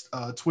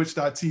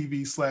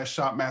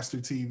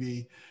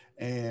 twitch.tv/ShopmasterTV.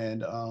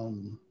 And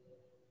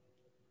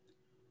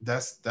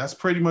that's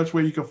pretty much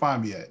where you can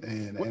find me at.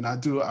 And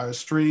I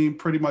stream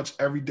pretty much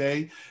every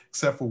day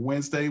except for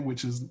Wednesday,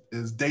 which is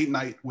date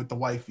night with the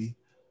wifey.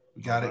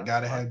 We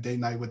gotta have date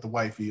night with the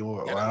wifey,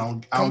 or I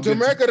don't come to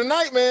America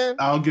tonight, man.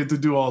 I don't get to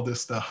do all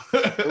this stuff.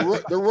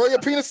 The royal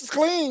penis is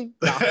clean.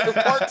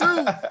 Part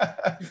 2.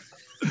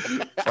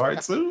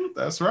 Part 2.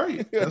 That's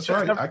right. That's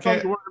right. I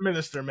can't. Word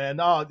minister, man.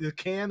 No, the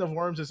can of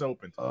worms is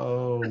opened.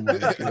 Oh my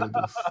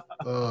goodness.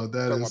 Oh,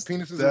 that is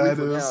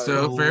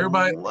so for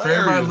everybody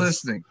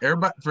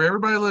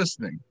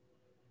listening,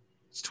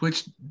 it's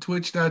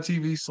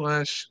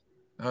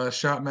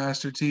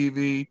twitch.tv/Shotmaster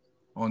TV.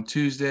 On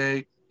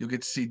Tuesday, you'll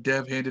get to see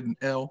Dev handed an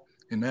L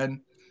and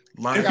then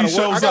if he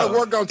shows up.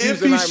 Work on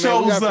Tuesday night,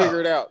 man. We gotta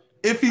figure it out.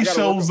 If he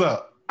shows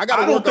up, I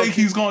don't think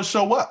he's gonna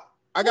show up.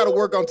 I got to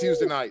work on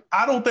Tuesday night.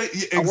 I don't think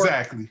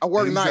exactly. I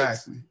work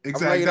nights.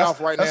 Exactly. I'm laid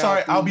off right now. That's all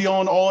right. I'll be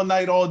on all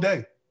night, all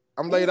day.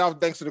 I'm laid off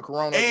thanks to the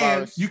coronavirus.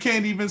 And you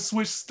can't even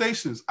switch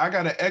stations. I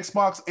got an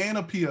Xbox and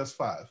a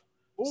PS5,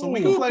 so we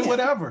can play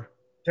whatever.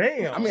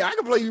 Damn. I mean, I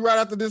can play you right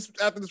after this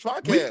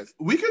podcast.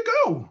 We could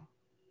go.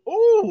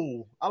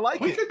 Ooh, I like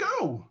it. We could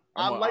go.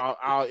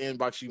 I'll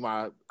inbox you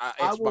my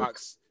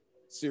Xbox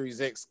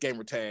Series X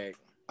gamer tag.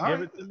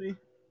 Give it to me.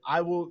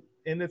 I will.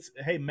 And it's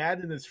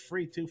Madden is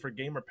free too for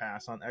Gamer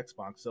Pass on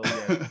Xbox. So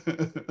yeah,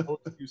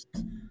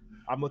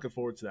 I'm looking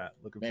forward to that.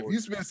 If you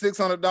spend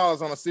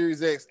 $600 on a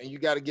Series X and you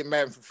got to get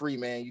Madden for free,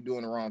 man, you're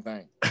doing the wrong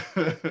thing.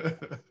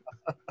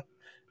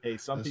 Hey,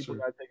 some people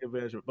got to take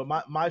advantage of it. But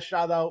my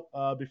shout out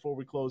before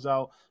we close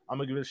out, I'm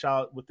gonna give it a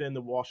shout out within the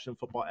Washington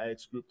Football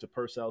Addicts group to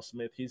Purcell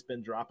Smith. He's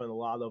been dropping a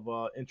lot of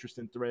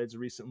interesting threads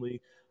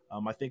recently.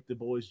 I think the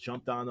boys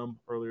jumped on him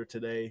earlier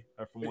today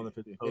from one of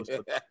his posts.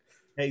 But,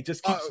 hey,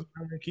 just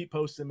keep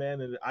posting, man,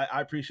 and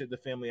I appreciate the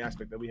family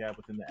aspect that we have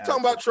within the.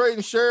 Talking about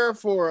trading Sheriff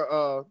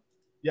for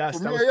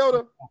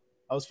Mariota.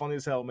 That was funny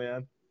as hell,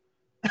 man.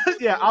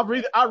 Yeah, I'll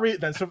read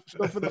it then. So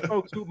for the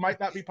folks who might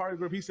not be part of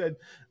the group, he said,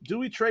 "Do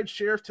we trade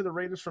Sheriff to the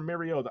Raiders for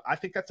Mariota? I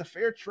think that's a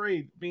fair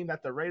trade, being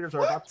that the Raiders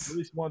are about to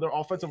release one of their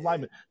offensive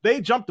linemen. They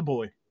jumped the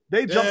boy.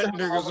 They jumped that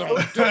nigga's on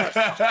dust.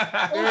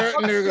 That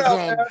nigga's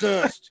on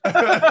dust.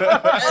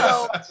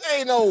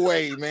 Ain't no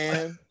way,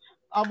 man.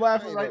 I'm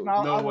laughing right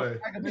now. No way.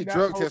 I need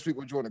drug test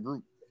people join the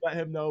group. Let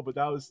him know, but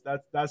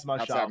that's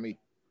my shot. Me.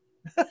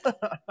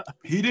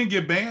 He didn't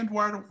get banned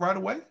right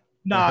away.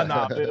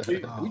 Nah.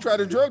 We tried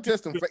to drug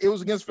test him. It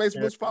was against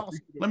Facebook's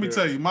policy. Let me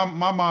tell you, my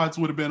mods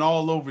would have been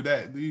all over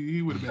that.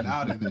 He would have been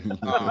out of there.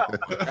 Oh my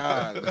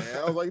God, man!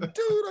 I was like,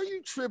 dude, are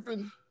you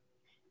tripping?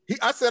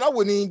 I said I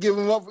wouldn't even give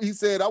him up. He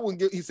said I wouldn't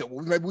give. He said,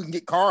 well, maybe we can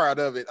get Carr out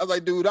of it. I was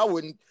like, dude, I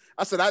wouldn't.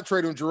 I said I'd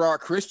trade him Gerard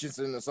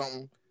Christensen or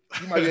something.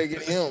 You might be able to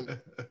get him.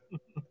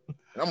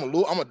 I'm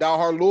a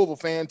diehard Louisville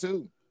fan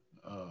too.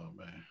 Oh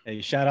man!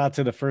 Hey, shout out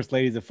to the first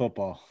ladies of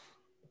football.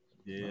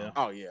 Yeah.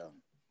 Oh yeah.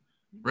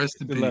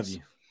 Rest in peace. Love you.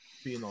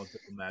 Being all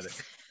diplomatic.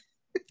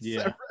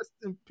 Yeah. Rest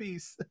in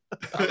peace.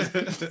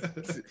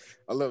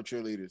 I love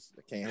cheerleaders.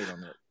 I can't hate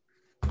on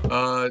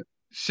that.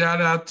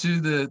 Shout out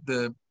to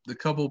the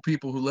couple of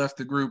people who left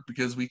the group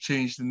because we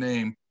changed the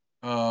name.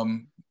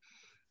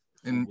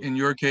 In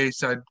your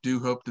case, I do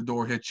hope the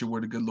door hits you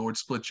where the good Lord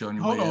split you on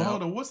your way out.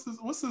 Hold on.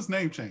 What's this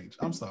name change?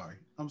 I'm sorry.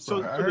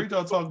 So I heard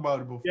y'all talk about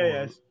it before.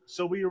 Yeah.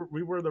 So we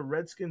were the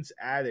Redskins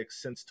Addicts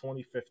since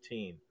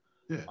 2015.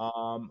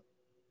 Yeah.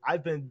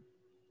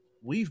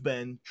 We've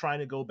been trying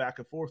to go back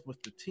and forth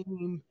with the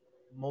team,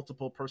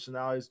 multiple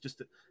personalities, just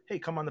to, hey,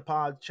 come on the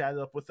pod, chat it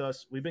up with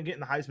us. We've been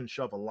getting the Heisman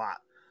shove a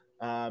lot.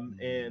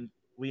 And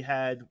we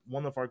had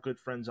one of our good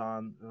friends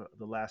on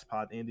the last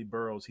pod, Andy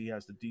Burrows. He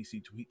has the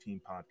DC Tweet Team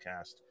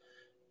podcast.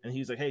 And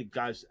he's like, hey,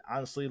 guys,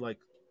 honestly, like,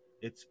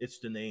 it's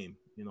the name.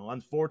 You know,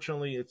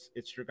 unfortunately,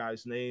 it's your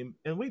guy's name.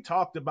 And we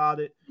talked about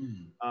it.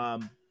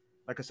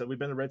 Like I said, we've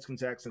been the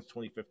Redskins Act since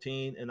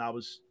 2015, and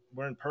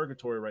we're in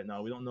purgatory right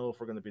now. We don't know if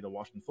we're going to be the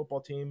Washington Football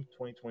Team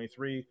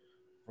 2023. If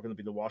we're going to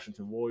be the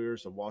Washington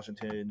Warriors, the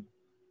Washington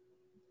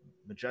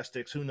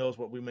Majestics. Who knows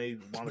what we may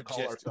want to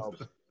call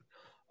ourselves.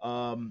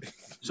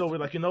 So we're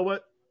like, you know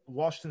what?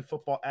 Washington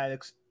Football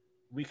Addicts,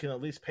 we can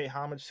at least pay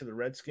homage to the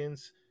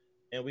Redskins,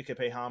 and we can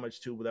pay homage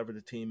to whatever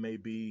the team may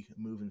be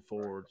moving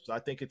forward. So I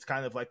think it's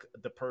kind of like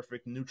the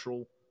perfect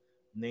neutral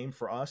name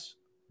for us.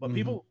 But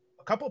a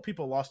couple of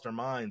people lost their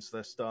minds.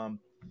 Just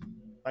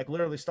like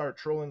literally start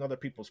trolling other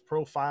people's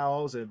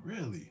profiles, and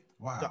really,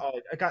 wow,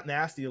 it got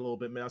nasty a little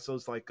bit, man. So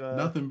it's like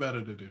nothing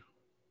better to do.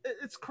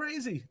 It's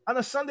crazy on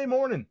a Sunday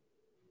morning.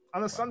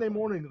 Sunday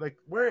morning, like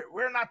we're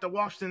not the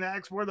Washington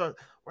Addicts, we're the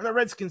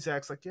Redskins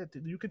Addicts. Like, yeah,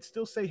 dude, you could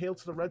still say "Hail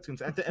to the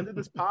Redskins." At the end of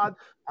this pod,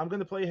 I'm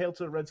gonna play "Hail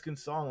to the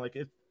Redskins" song. Like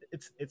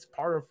it's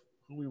part of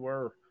who we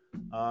were.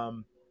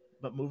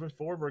 But moving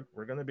forward,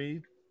 we're gonna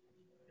be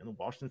in the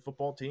Washington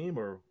Football Team,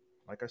 or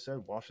like I said,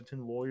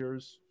 Washington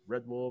Warriors,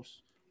 Red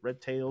Wolves, Red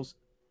Tails.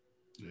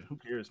 Yeah. Who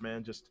cares,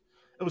 man?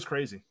 It was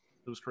crazy.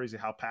 It was crazy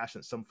how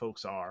passionate some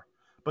folks are,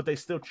 but they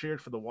still cheered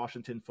for the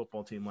Washington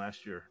Football Team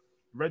last year.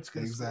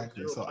 Redskins.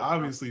 Exactly. So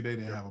obviously they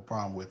didn't have a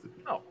problem with it.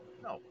 No.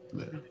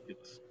 Yeah.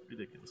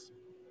 Ridiculous.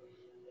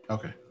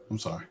 Okay, I'm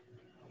sorry.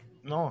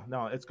 No,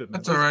 it's good. Man.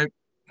 That's all right.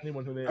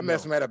 Anyone who I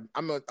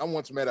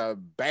once met a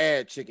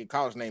bad chick in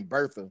college named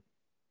Bertha.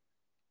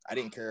 I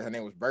didn't care her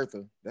name was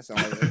Bertha. That's all.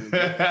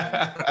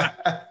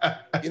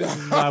 You know,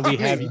 why we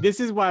have you. This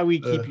is why we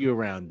keep you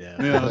around,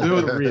 Dad. Yeah, they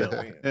were real.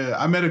 Yeah,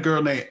 I met a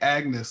girl named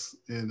Agnes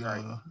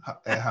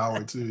at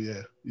Howard too.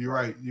 Yeah, you're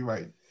right.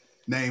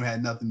 Name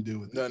had nothing to do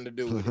with it. Nothing to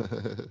do with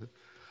it.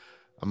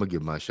 I'm gonna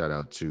give my shout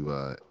out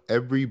to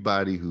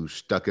everybody who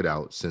stuck it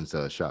out since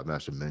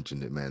Shopmaster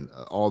mentioned it, man.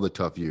 All the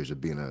tough years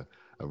of being a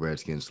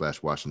Redskins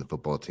 / Washington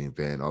football team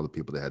fan, all the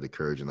people that had the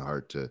courage and the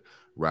heart to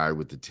ride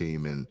with the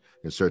team and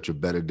in search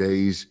of better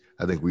days.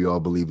 I think we all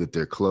believe that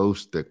they're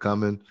close, they're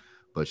coming.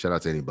 But shout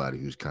out to anybody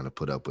who's kind of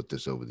put up with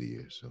this over the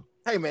years. So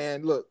hey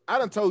man, look, I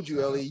done told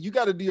you, Ellie, you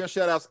got to do your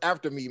shout outs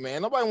after me,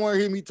 man. Nobody want to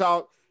hear me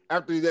talk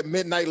after that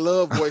midnight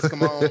love voice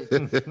come on.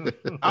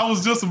 I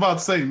was just about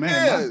to say,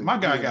 man, my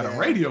guy got a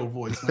radio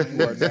voice, man.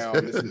 You are now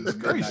listening to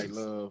Midnight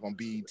Love on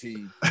BET.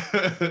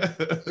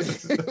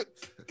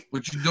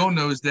 What you don't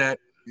know is that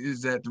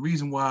the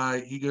reason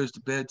why he goes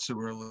to bed so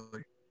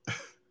early.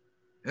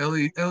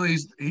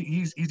 Ellie's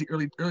the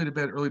early to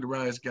bed, early to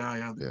rise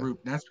guy out of the group.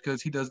 And that's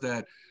because he does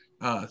that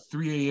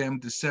 3 a.m.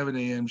 to 7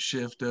 a.m.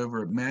 shift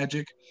over at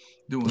Magic,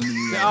 doing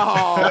the.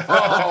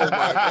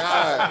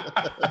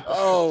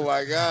 Oh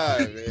my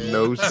god, man!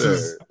 No,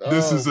 sir.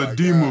 This is a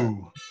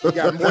demo. He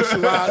got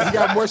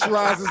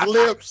moisturize his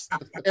lips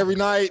every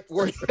night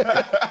for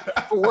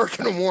work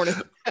in the morning.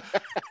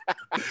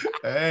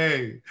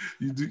 Hey,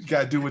 you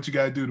gotta do what you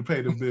gotta do to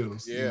pay the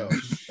bills. Yeah.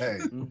 You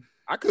know? Hey,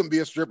 I couldn't be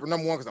a stripper.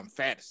 Number one, because I'm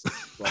fat.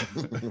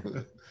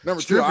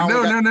 Number two,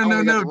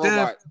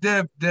 no.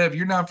 Dev,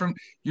 you're not from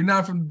the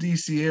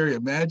DC area.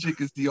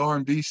 Magic is the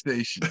R&B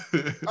station.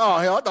 Oh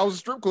hell, I thought it was a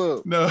strip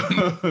club. no,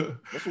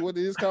 That's what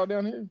it is called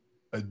down here.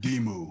 a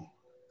demo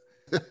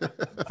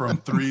from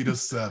 3 to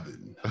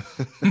 7,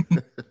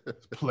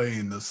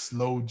 playing the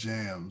slow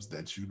jams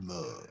that you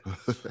love.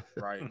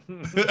 Right.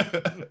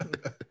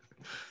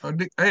 Our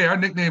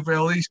nickname for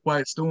LE's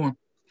Quiet Storm.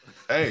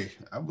 Hey,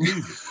 I believe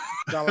it.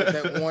 Sound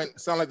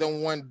like that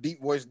one deep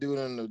voice dude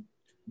on the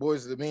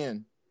Boys of the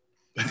Men.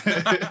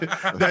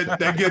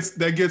 that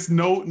gets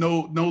no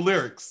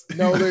lyrics.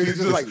 No lyrics.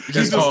 He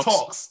just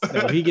talks.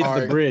 No, he gets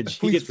the bridge.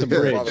 He gets the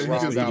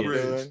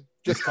bridge.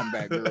 Just come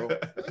back, girl.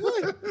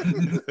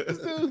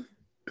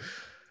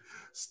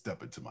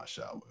 Step into my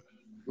shower.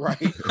 Right.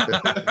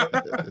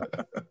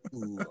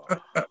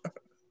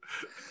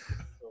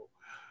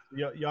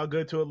 Y'all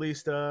good to at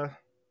least we're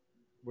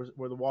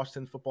the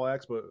Washington football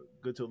acts, but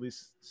good to at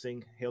least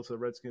sing "Hail to the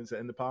Redskins" at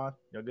end the pod.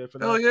 Y'all good for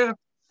that? Oh yeah,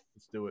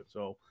 let's do it.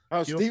 So,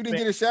 Steve didn't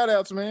get his shout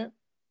outs, man.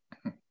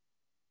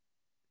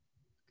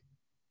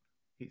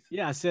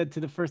 Yeah, I said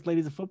to the first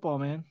ladies of football,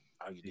 man.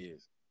 Oh, you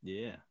did.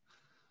 Yeah,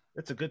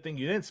 it's a good thing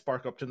you didn't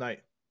spark up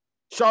tonight.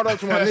 Shout out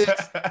to my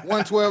Knicks,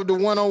 112 to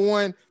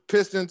 101.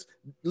 Pistons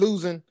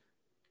losing.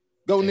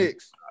 Go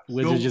Knicks.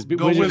 Wizards just beat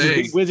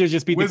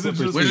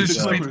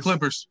the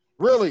Clippers.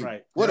 Really?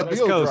 Right. What a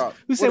bill drop.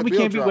 Who said we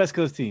can't beat West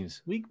Coast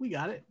teams? We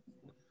got it.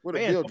 What a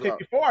bill drop.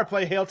 Before I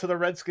play Hail to the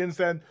Redskins,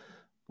 then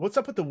what's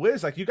up with the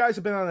Wiz? Like, you guys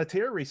have been on a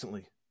tear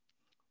recently.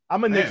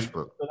 I'm a Knicks.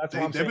 So that's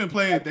what they've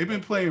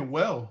been playing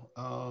well.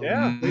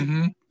 Yeah.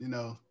 You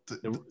know,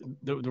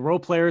 the role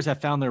players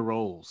have found their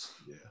roles.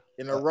 Yeah.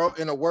 In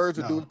the words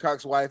of Dude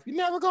Cox's wife, you're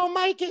never gonna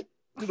make it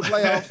to the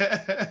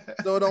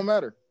playoffs, so it don't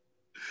matter.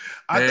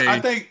 I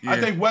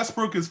think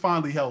Westbrook is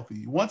finally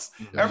healthy.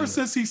 Ever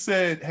since he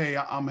said, "Hey,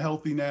 I'm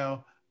healthy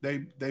now,"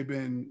 they've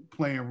been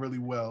playing really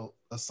well.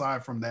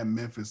 Aside from that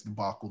Memphis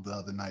debacle the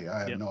other night,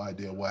 I have no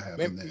idea what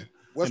happened there.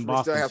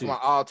 Westbrook still has my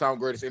all-time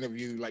greatest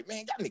interview. Like,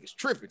 man, y'all niggas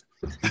tripping.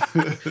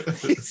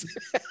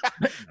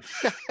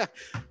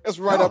 That's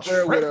right up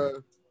there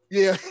with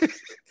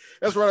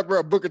that's right up there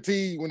with Booker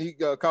T when he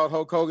called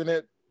Hulk Hogan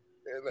that.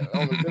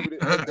 On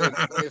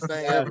the funniest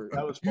thing ever.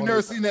 You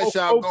never seen that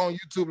shot? Go on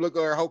YouTube. Look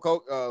at Hulk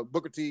Hogan,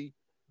 Booker T.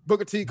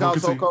 Booker T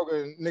calls Hulk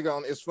Hogan nigga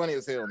on. It's funny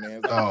as hell,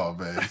 man. Like, oh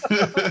man,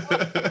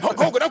 Hulk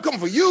Hogan, I'm coming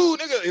for you,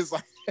 nigga. It's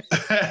like,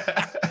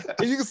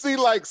 and you can see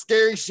like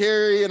Scary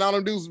Sherry and all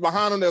them dudes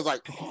behind him. There's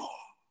like,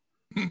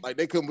 like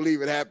they couldn't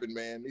believe it happened,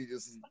 man. He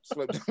just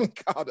slipped and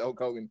called Hulk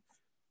Hogan.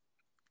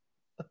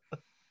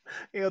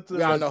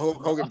 Y'all know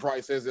Hulk Hogan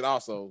probably says it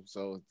also.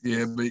 So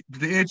yeah, but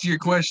to answer your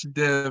question,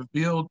 Dev,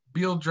 Beal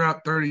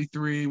dropped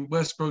 33,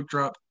 Westbrook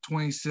dropped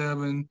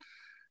 27.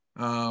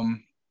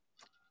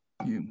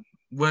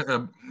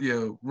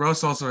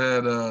 Russ also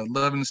had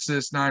 11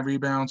 assists, 9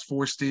 rebounds,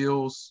 4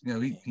 steals. You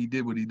know, he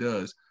did what he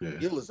does. Yeah.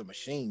 Beal is a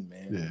machine,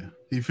 man. Yeah,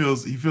 he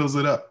fills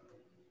it up.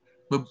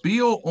 But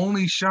Beal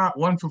only shot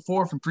 1 for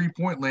 4 from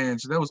 3-point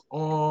land, so that was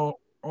all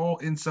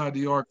inside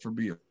the arc for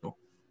Beal.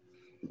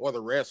 Or the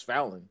rest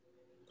fouling.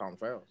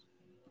 Fouls.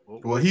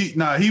 Well, he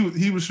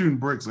was shooting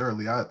bricks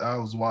early. I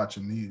was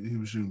watching. He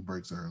was shooting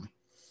bricks early.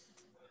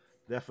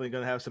 Definitely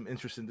going to have some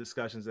interesting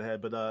discussions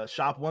ahead. But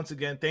Shop, once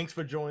again, thanks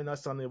for joining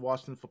us on the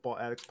Washington Football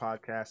Addicts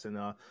podcast. And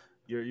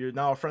you're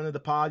now a friend of the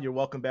pod. You're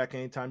welcome back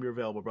anytime you're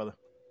available, brother.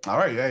 All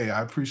right, hey,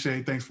 I appreciate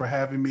it. Thanks for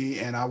having me,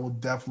 and I will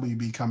definitely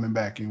be coming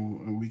back.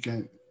 And we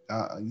can,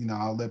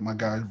 I'll let my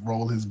guy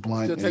roll his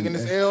blunt. Still taking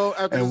this L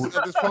at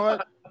this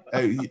pod.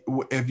 Hey,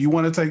 if you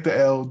want to take the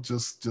L,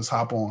 just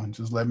hop on.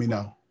 Just let me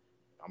know.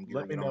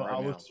 Let me know.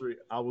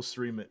 I will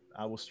stream it.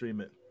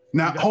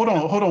 Now, hold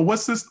on. What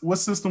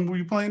system were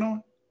you playing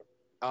on?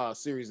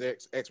 Series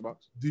X, Xbox.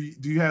 Do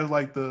you have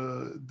like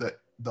the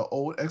the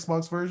old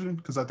Xbox version?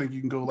 Because I think you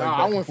can go like. Nah,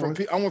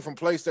 back I went from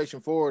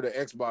PlayStation 4 to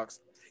Xbox.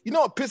 You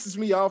know what pisses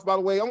me off? By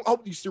the way, I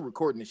hope you still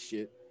recording this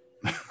shit.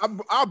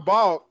 I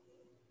bought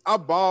a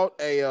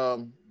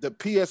the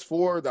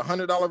PS4, the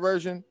 $100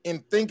 version,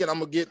 and thinking I'm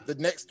gonna get the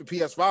next to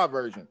PS5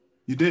 version.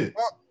 You did.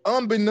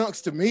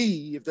 Unbeknownst to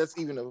me, if that's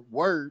even a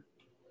word,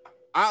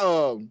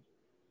 I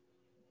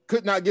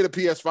could not get a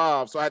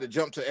PS5, so I had to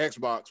jump to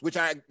Xbox, which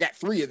I got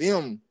 3 of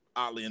them,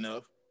 oddly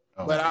enough.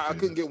 But I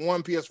couldn't get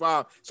one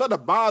PS5, so I had to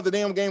buy the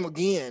damn game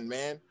again,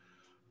 man.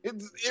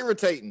 It's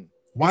irritating.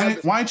 Why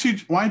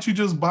didn't you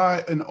just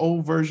buy an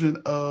old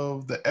version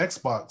of the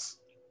Xbox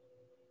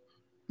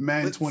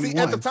Madden 21? See,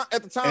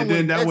 at the time, and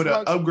then that would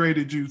have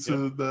upgraded you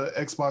to the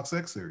Xbox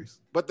X Series.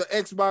 But the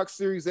Xbox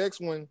Series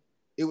X one,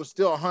 it was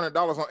still $100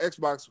 on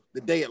Xbox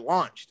the day it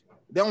launched.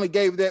 They only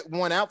gave that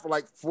one out for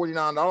like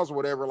 $49 or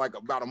whatever, like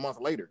about a month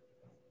later.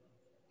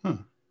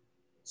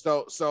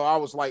 So I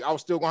was like, I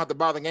was still gonna have to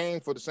buy the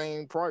game for the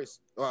same price,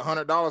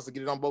 $100 to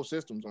get it on both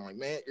systems. I'm like,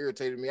 man, it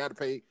irritated me. I had to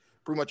pay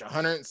pretty much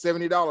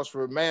 $170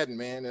 for Madden,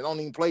 man. And don't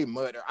even play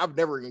MUD. I've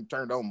never even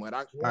turned on MUD.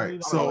 All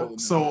right,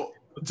 so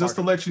just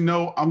to let you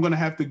know, I'm gonna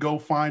have to go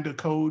find a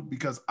code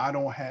because I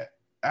don't have.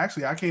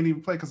 Actually, I can't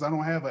even play because I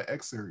don't have an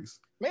X Series.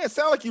 Man, it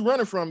sounds like you're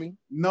running from me.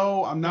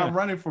 No, I'm not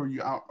running from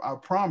you. I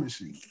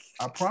promise you.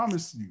 I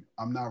promise you,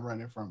 I'm not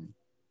running from you.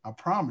 I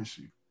promise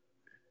you.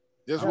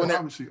 Just when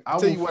I'll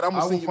tell you what, I'm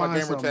gonna send you my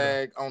gamer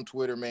tag on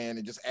Twitter, man,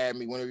 and just add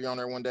me whenever you're on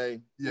there one day.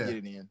 Yeah, get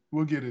it in.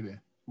 We'll get it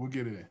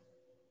in.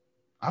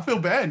 I feel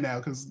bad now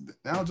because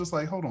now I'm just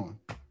like, hold on.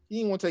 You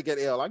didn't want to take that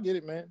L. I get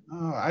it, man.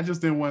 I just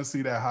didn't want to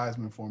see that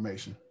Heisman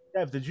formation.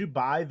 Dev, did you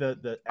buy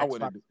the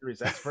Xbox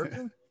Series X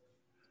version?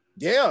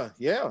 Yeah.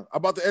 I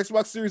bought the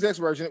Xbox Series X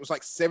version. It was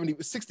like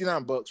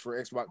 $69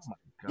 for Xbox.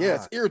 Yeah,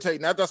 it's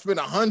irritating. After I spent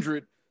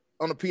 $100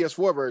 on the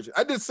PS4 version.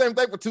 I did the same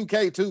thing for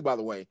 2K too, by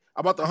the way.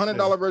 I bought the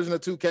 $100 version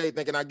of 2K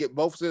thinking I'd get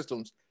both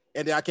systems,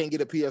 and then I can't get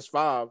a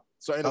PS5,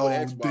 so I ended up with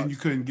Xbox. Then you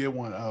couldn't get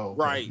one. Oh, okay.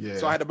 Right. Yeah.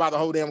 So I had to buy the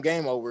whole damn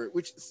game over it,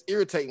 which is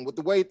irritating. With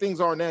the way things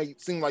are now,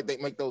 it seems like they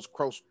make those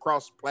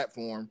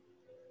cross-platform.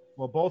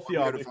 Well, both of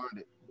y'all,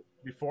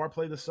 before I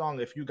play the song,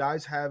 if you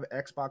guys have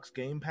Xbox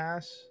Game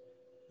Pass,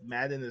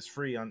 Madden is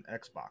free on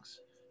Xbox.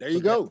 There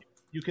you go.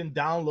 You can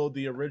download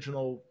the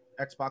original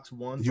Xbox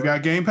One. You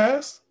got Game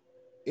Pass?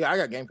 Yeah, I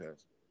got Game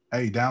Pass.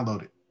 Hey,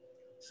 download it.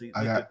 See,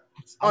 you're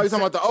talking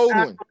about the old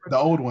one. The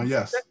old one,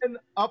 yes. Setting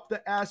up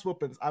the ass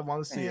whoopings. I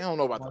want to see it. I don't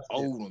know about the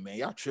old one, man.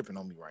 Y'all tripping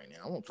on me right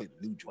now. I want to play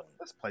the new joint.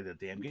 Let's play the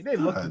damn game. They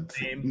look the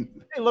same.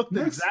 They look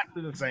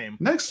exactly the same.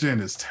 Next gen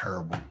is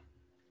terrible.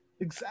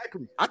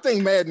 Exactly. I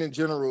think Madden in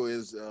general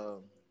is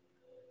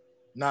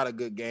not a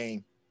good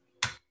game,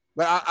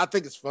 but I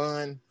think it's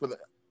fun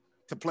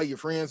to play your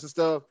friends and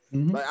stuff.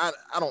 Mm-hmm. But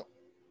I don't.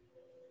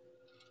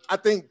 I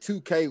think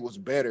 2K was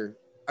better.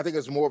 I think it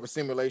was more of a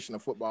simulation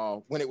of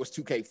football when it was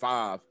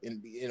 2K5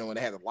 and and it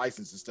had a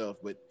license and stuff.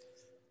 But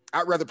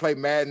I'd rather play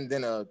Madden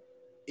than a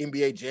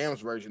NBA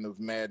Jams version of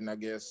Madden. I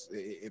guess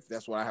if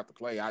that's what I have to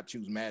play, I'd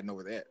choose Madden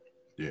over that.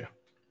 Yeah.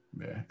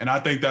 And I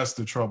think that's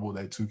the trouble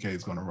that 2K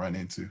is going to run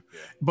into. Yeah.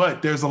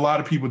 But there's a lot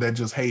of people that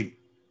just hate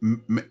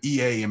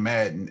EA and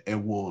Madden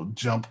and will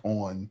jump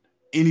on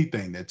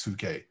anything that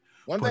 2K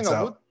puts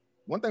out.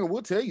 One thing I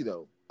will tell you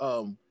though,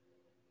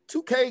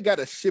 2K got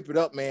to ship it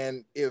up,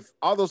 man. If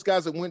all those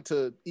guys that went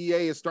to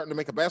EA is starting to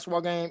make a basketball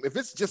game, if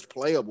it's just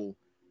playable,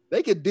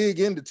 they could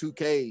dig into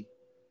 2K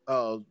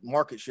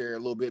market share a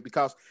little bit,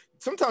 because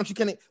sometimes you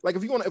can't, like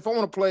if I want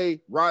to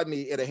play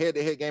Rodney at a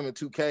head-to-head game in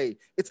 2K,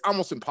 it's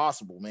almost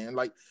impossible, man.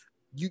 Like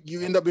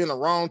you end up being the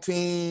wrong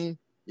team.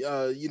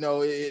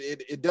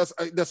 It does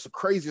the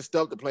craziest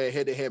stuff to play a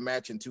head-to-head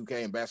match in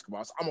 2K in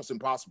basketball. It's almost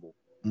impossible.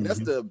 Mm-hmm. That's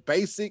the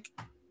basic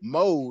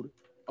mode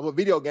of a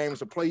video game, is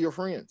to play your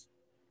friends.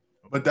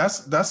 But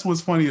that's what's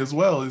funny as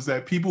well, is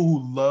that people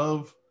who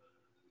love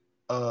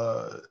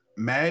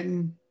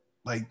Madden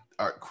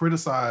are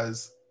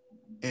criticized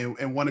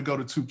and want to go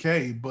to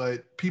 2K,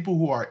 but people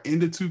who are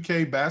into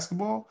 2K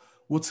basketball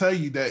will tell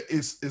you that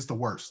it's the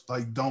worst.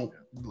 Don't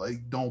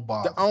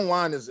bother. The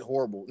online is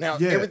horrible. Now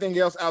everything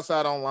else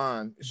outside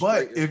online.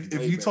 But if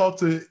you talk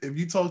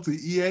to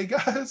EA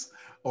guys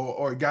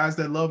or guys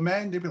that love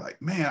Madden, they'd be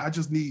like, man, I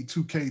just need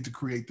 2K to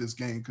create this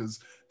game because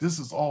this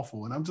is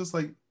awful. And I'm just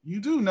like, you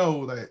do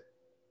know that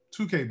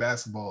 2K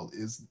basketball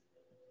is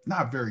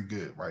not very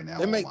good right now.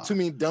 They make too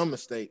many dumb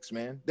mistakes,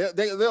 man. They got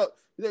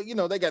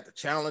the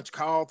challenge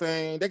call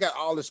thing. They got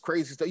all this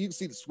crazy stuff. You can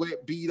see the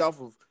sweat bead off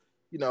of,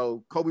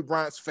 Kobe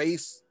Bryant's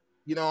face,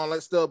 all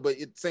that stuff. But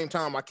at the same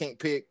time, I can't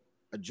pick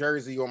a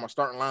jersey or my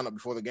starting lineup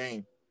before the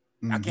game.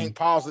 Mm-hmm. I can't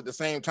pause at the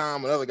same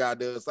time another guy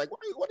does. Like,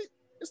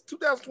 it's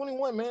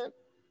 2021, man.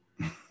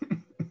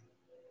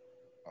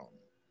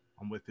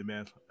 I'm with you,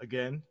 man.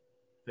 Again,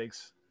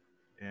 thanks.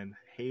 And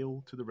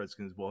hail to the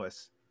Redskins,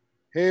 boys.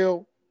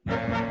 Hail.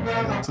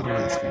 Hail to the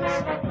Redskins.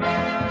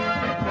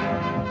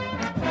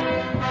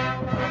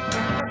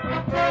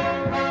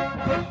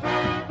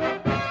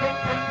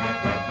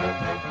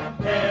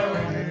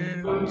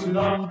 Hail to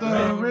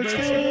the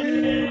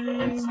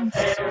Redskins,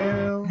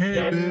 hail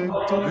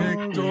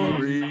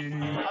victory.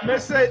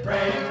 Miss it.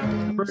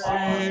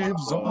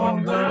 Braves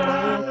on the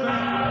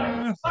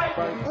path. Fight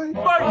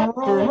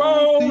For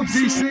old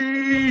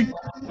DC.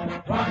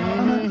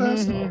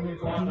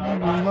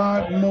 a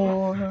lot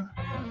more.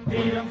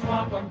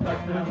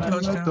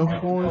 Let the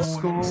points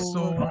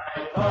score.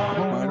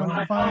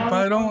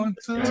 Fight on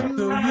till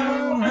you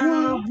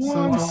have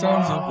won,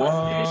 sons of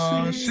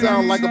Washington.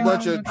 Sound like a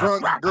bunch of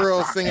drunk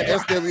girls singing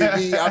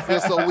SWV. I feel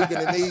so weak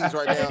in the knees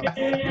right now.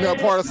 You know,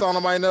 part of the song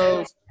on my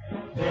nose.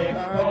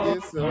 I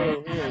get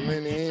so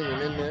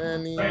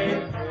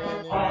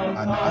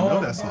I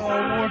know that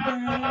song.